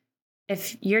here.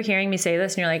 If you're hearing me say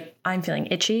this and you're like, I'm feeling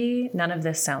itchy, none of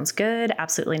this sounds good,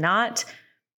 absolutely not.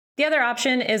 The other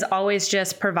option is always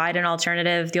just provide an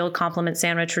alternative, the old compliment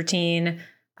sandwich routine.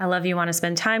 I love you, want to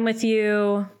spend time with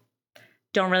you.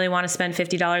 Don't really want to spend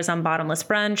 $50 on bottomless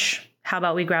brunch. How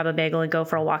about we grab a bagel and go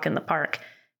for a walk in the park?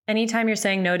 Anytime you're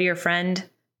saying no to your friend,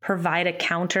 provide a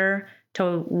counter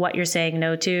to what you're saying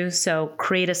no to. So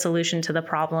create a solution to the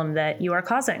problem that you are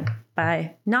causing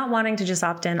by not wanting to just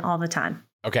opt in all the time.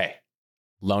 Okay.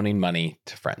 Loaning money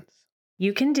to friends.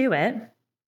 You can do it.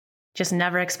 Just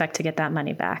never expect to get that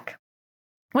money back,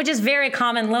 which is very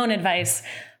common loan advice.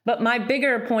 But my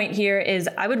bigger point here is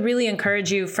I would really encourage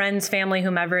you, friends, family,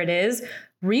 whomever it is,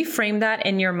 reframe that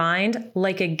in your mind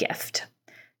like a gift.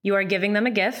 You are giving them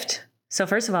a gift. So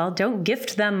first of all, don't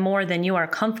gift them more than you are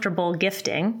comfortable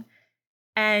gifting.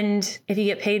 And if you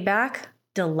get paid back,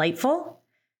 delightful.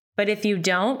 But if you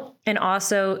don't, and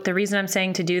also the reason I'm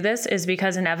saying to do this is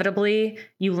because inevitably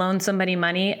you loan somebody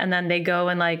money and then they go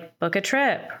and like book a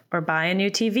trip or buy a new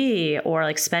TV or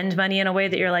like spend money in a way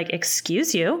that you're like,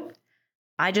 excuse you,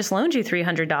 I just loaned you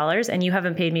 $300 and you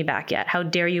haven't paid me back yet. How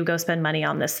dare you go spend money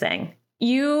on this thing?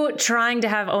 You trying to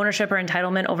have ownership or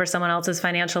entitlement over someone else's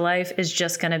financial life is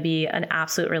just going to be an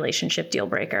absolute relationship deal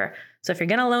breaker. So if you're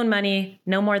going to loan money,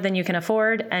 no more than you can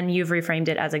afford, and you've reframed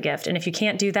it as a gift. And if you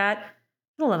can't do that,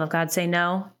 for the love of God, say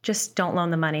no. Just don't loan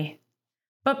the money.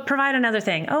 But provide another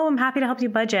thing. Oh, I'm happy to help you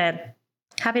budget.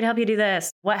 Happy to help you do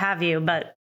this, what have you,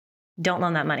 but don't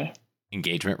loan that money.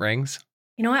 Engagement rings?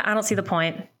 You know what? I don't see the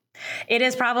point. It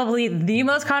is probably the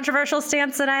most controversial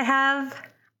stance that I have.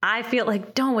 I feel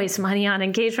like don't waste money on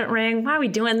engagement ring. Why are we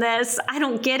doing this? I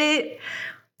don't get it.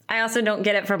 I also don't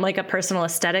get it from like a personal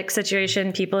aesthetic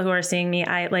situation. People who are seeing me,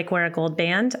 I like wear a gold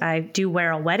band. I do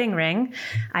wear a wedding ring.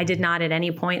 I did not at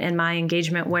any point in my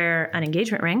engagement wear an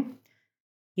engagement ring.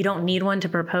 You don't need one to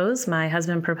propose. My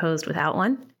husband proposed without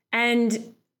one.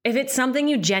 And if it's something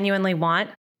you genuinely want,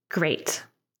 great.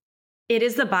 It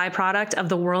is the byproduct of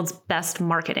the world's best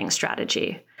marketing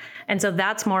strategy. And so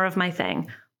that's more of my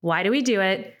thing. Why do we do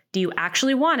it? Do you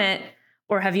actually want it?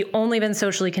 Or have you only been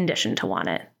socially conditioned to want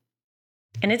it?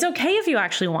 And it's okay if you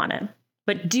actually want it,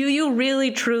 but do you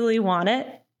really truly want it?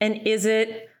 And is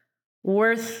it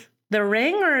worth the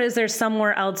ring, or is there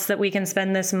somewhere else that we can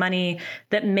spend this money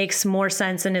that makes more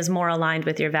sense and is more aligned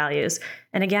with your values?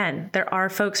 And again, there are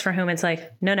folks for whom it's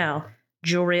like, no,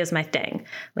 jewelry is my thing.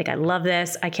 Like, I love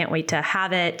this. I can't wait to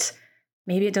have it.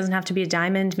 Maybe it doesn't have to be a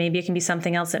diamond. Maybe it can be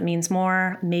something else that means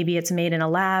more. Maybe it's made in a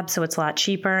lab, so it's a lot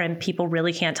cheaper and people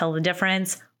really can't tell the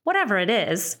difference. Whatever it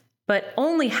is, but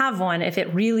only have one if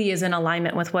it really is in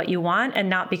alignment with what you want and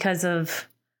not because of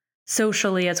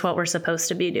socially it's what we're supposed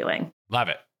to be doing. Love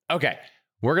it. Okay,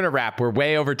 we're going to wrap. We're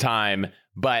way over time,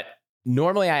 but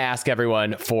normally I ask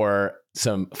everyone for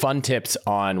some fun tips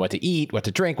on what to eat, what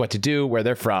to drink, what to do, where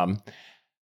they're from.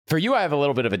 For you, I have a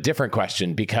little bit of a different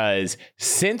question because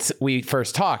since we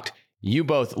first talked, you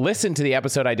both listened to the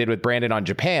episode I did with Brandon on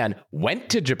Japan, went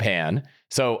to Japan.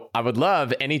 So I would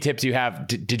love any tips you have.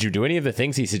 Did you do any of the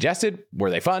things he suggested?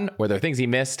 Were they fun? Were there things he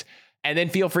missed? And then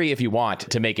feel free if you want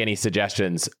to make any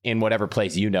suggestions in whatever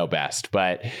place you know best.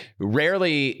 But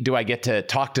rarely do I get to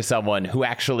talk to someone who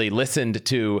actually listened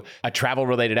to a travel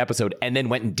related episode and then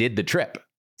went and did the trip.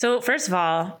 So first of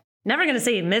all, never going to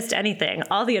say you missed anything.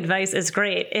 All the advice is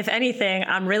great. If anything,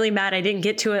 I'm really mad I didn't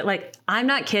get to it. Like, I'm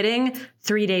not kidding,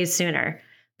 3 days sooner,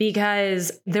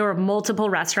 because there were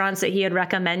multiple restaurants that he had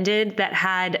recommended that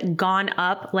had gone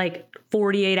up like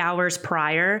 48 hours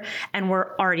prior and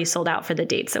were already sold out for the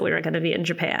dates that we were going to be in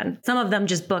Japan. Some of them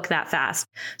just book that fast.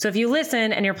 So if you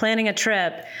listen and you're planning a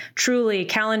trip, truly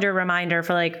calendar reminder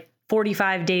for like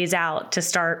 45 days out to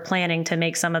start planning to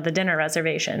make some of the dinner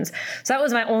reservations. So that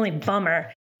was my only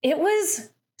bummer. It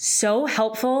was so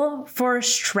helpful for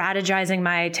strategizing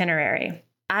my itinerary.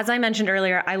 As I mentioned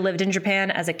earlier, I lived in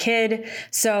Japan as a kid.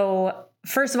 So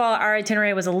first of all, our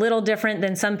itinerary was a little different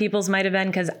than some people's might have been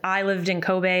because I lived in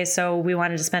Kobe. So we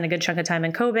wanted to spend a good chunk of time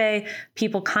in Kobe.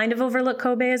 People kind of overlook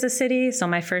Kobe as a city. So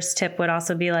my first tip would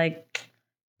also be like,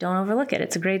 don't overlook it.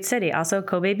 It's a great city. Also,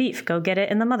 Kobe beef, go get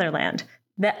it in the motherland.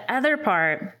 The other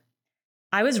part,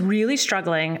 I was really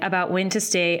struggling about when to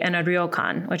stay in a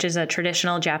ryokan, which is a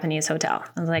traditional Japanese hotel.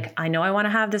 I was like, I know I want to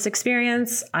have this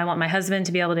experience. I want my husband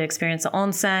to be able to experience the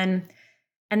onsen.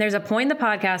 And there's a point in the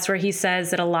podcast where he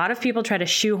says that a lot of people try to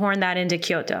shoehorn that into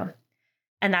Kyoto.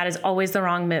 And that is always the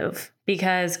wrong move,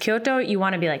 because Kyoto, you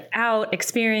want to be like out,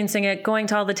 experiencing it, going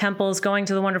to all the temples, going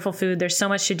to the wonderful food. There's so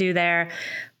much to do there.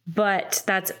 But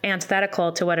that's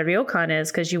antithetical to what a ryokan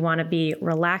is, because you want to be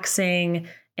relaxing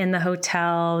in the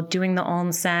hotel, doing the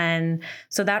onsen.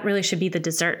 So that really should be the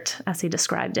dessert, as he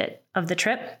described it, of the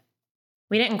trip.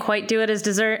 We didn't quite do it as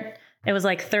dessert. It was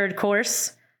like third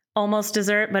course, almost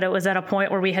dessert, but it was at a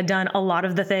point where we had done a lot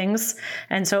of the things.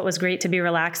 And so it was great to be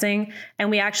relaxing. And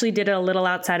we actually did it a little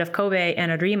outside of Kobe in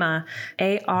Arima,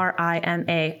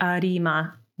 Arima,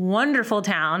 Arima. Wonderful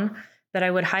town that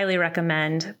I would highly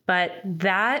recommend. But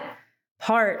that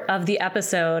part of the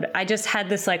episode, I just had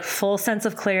this like full sense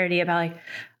of clarity about like,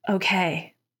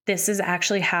 okay, this is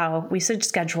actually how we should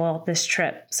schedule this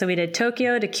trip. So we did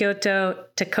Tokyo to Kyoto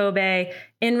to Kobe.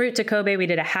 En route to Kobe, we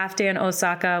did a half day in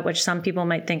Osaka, which some people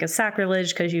might think is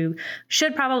sacrilege because you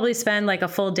should probably spend like a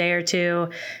full day or two.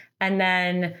 And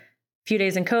then a few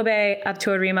days in Kobe, up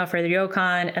to Arima for the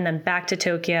ryokan, and then back to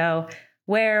Tokyo,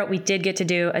 where we did get to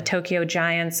do a Tokyo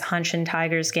Giants Hanshin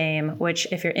Tigers game, which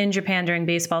if you're in Japan during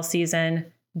baseball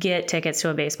season, get tickets to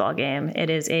a baseball game. It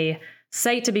is a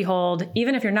sight to behold.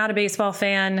 Even if you're not a baseball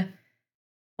fan,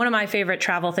 one of my favorite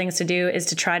travel things to do is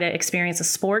to try to experience a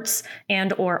sports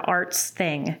and or arts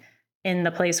thing in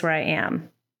the place where I am.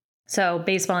 So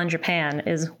baseball in Japan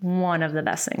is one of the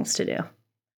best things to do.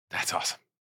 That's awesome.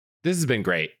 This has been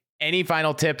great. Any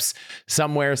final tips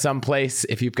somewhere, someplace,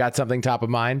 if you've got something top of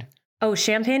mind? Oh,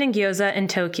 Champagne and Gyoza in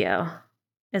Tokyo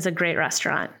is a great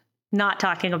restaurant. Not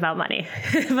talking about money,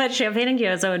 but Champagne and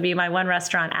Gyoza would be my one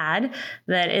restaurant ad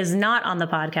that is not on the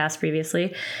podcast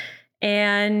previously.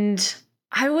 And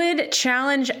I would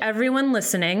challenge everyone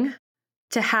listening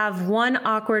to have one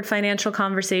awkward financial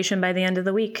conversation by the end of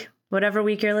the week, whatever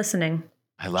week you're listening.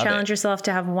 I love it. Challenge yourself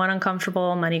to have one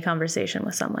uncomfortable money conversation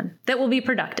with someone that will be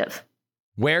productive.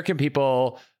 Where can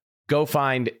people go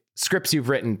find scripts you've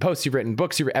written, posts you've written,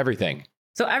 books you've written, everything?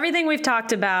 So everything we've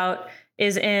talked about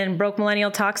is in Broke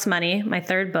Millennial Talks Money, my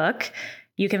third book.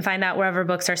 You can find that wherever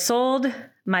books are sold.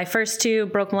 My first two,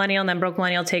 Broke Millennial and then Broke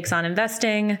Millennial Takes on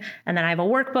Investing. And then I have a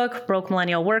workbook, Broke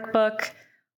Millennial Workbook.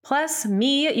 Plus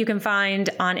me, you can find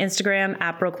on Instagram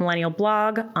at Broke Millennial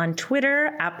Blog, on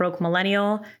Twitter at Broke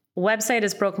Millennial. Website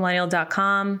is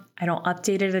brokemillennial.com. I don't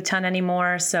update it a ton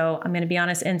anymore. So I'm going to be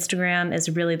honest, Instagram is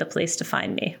really the place to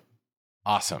find me.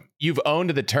 Awesome. You've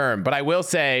owned the term, but I will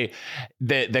say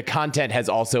that the content has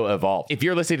also evolved. If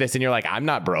you're listening to this and you're like, I'm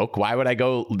not broke, why would I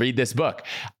go read this book?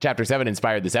 Chapter 7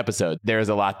 inspired this episode. There's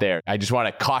a lot there. I just want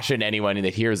to caution anyone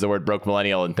that hears the word broke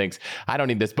millennial and thinks, I don't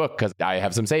need this book because I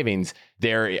have some savings.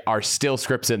 There are still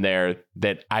scripts in there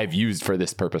that I've used for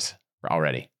this purpose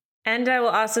already. And I will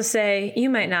also say, you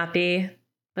might not be,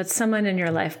 but someone in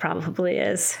your life probably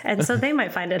is. And so they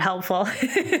might find it helpful.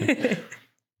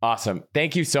 Awesome.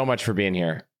 Thank you so much for being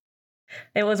here.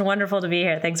 It was wonderful to be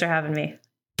here. Thanks for having me.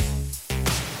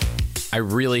 I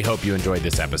really hope you enjoyed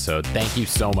this episode. Thank you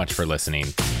so much for listening.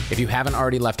 If you haven't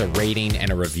already left a rating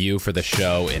and a review for the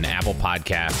show in Apple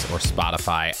Podcasts or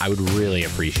Spotify, I would really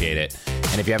appreciate it.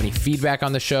 And if you have any feedback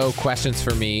on the show, questions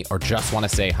for me, or just want to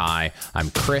say hi,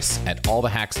 I'm Chris at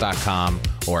allthehacks.com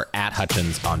or at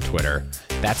Hutchins on Twitter.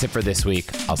 That's it for this week.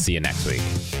 I'll see you next week.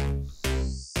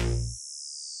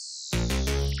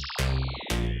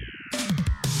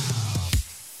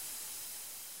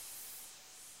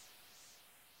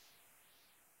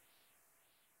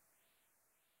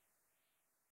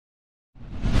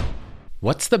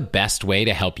 What's the best way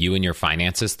to help you and your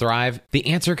finances thrive? The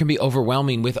answer can be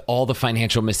overwhelming with all the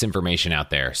financial misinformation out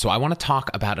there. So I want to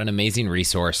talk about an amazing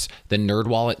resource, the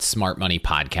NerdWallet Smart Money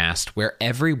Podcast, where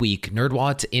every week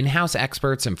NerdWallet's in-house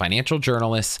experts and financial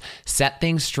journalists set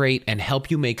things straight and help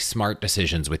you make smart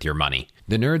decisions with your money.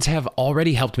 The nerds have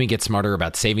already helped me get smarter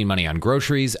about saving money on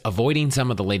groceries, avoiding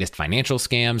some of the latest financial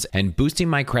scams, and boosting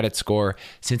my credit score,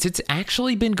 since it's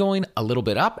actually been going a little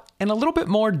bit up and a little bit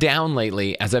more down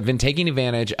lately as I've been taking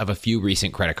advantage of a few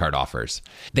recent credit card offers.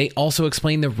 They also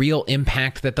explain the real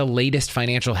impact that the latest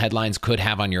financial headlines could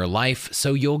have on your life,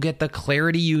 so you'll get the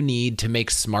clarity you need to make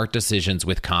smart decisions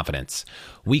with confidence.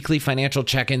 Weekly financial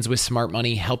check-ins with Smart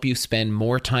Money help you spend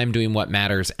more time doing what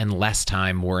matters and less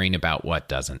time worrying about what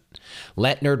doesn't.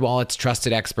 Let NerdWallet's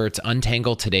trusted experts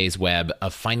untangle today's web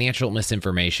of financial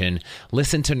misinformation.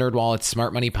 Listen to NerdWallet's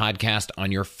Smart Money Podcast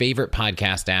on your favorite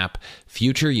podcast app.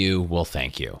 Future you will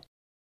thank you.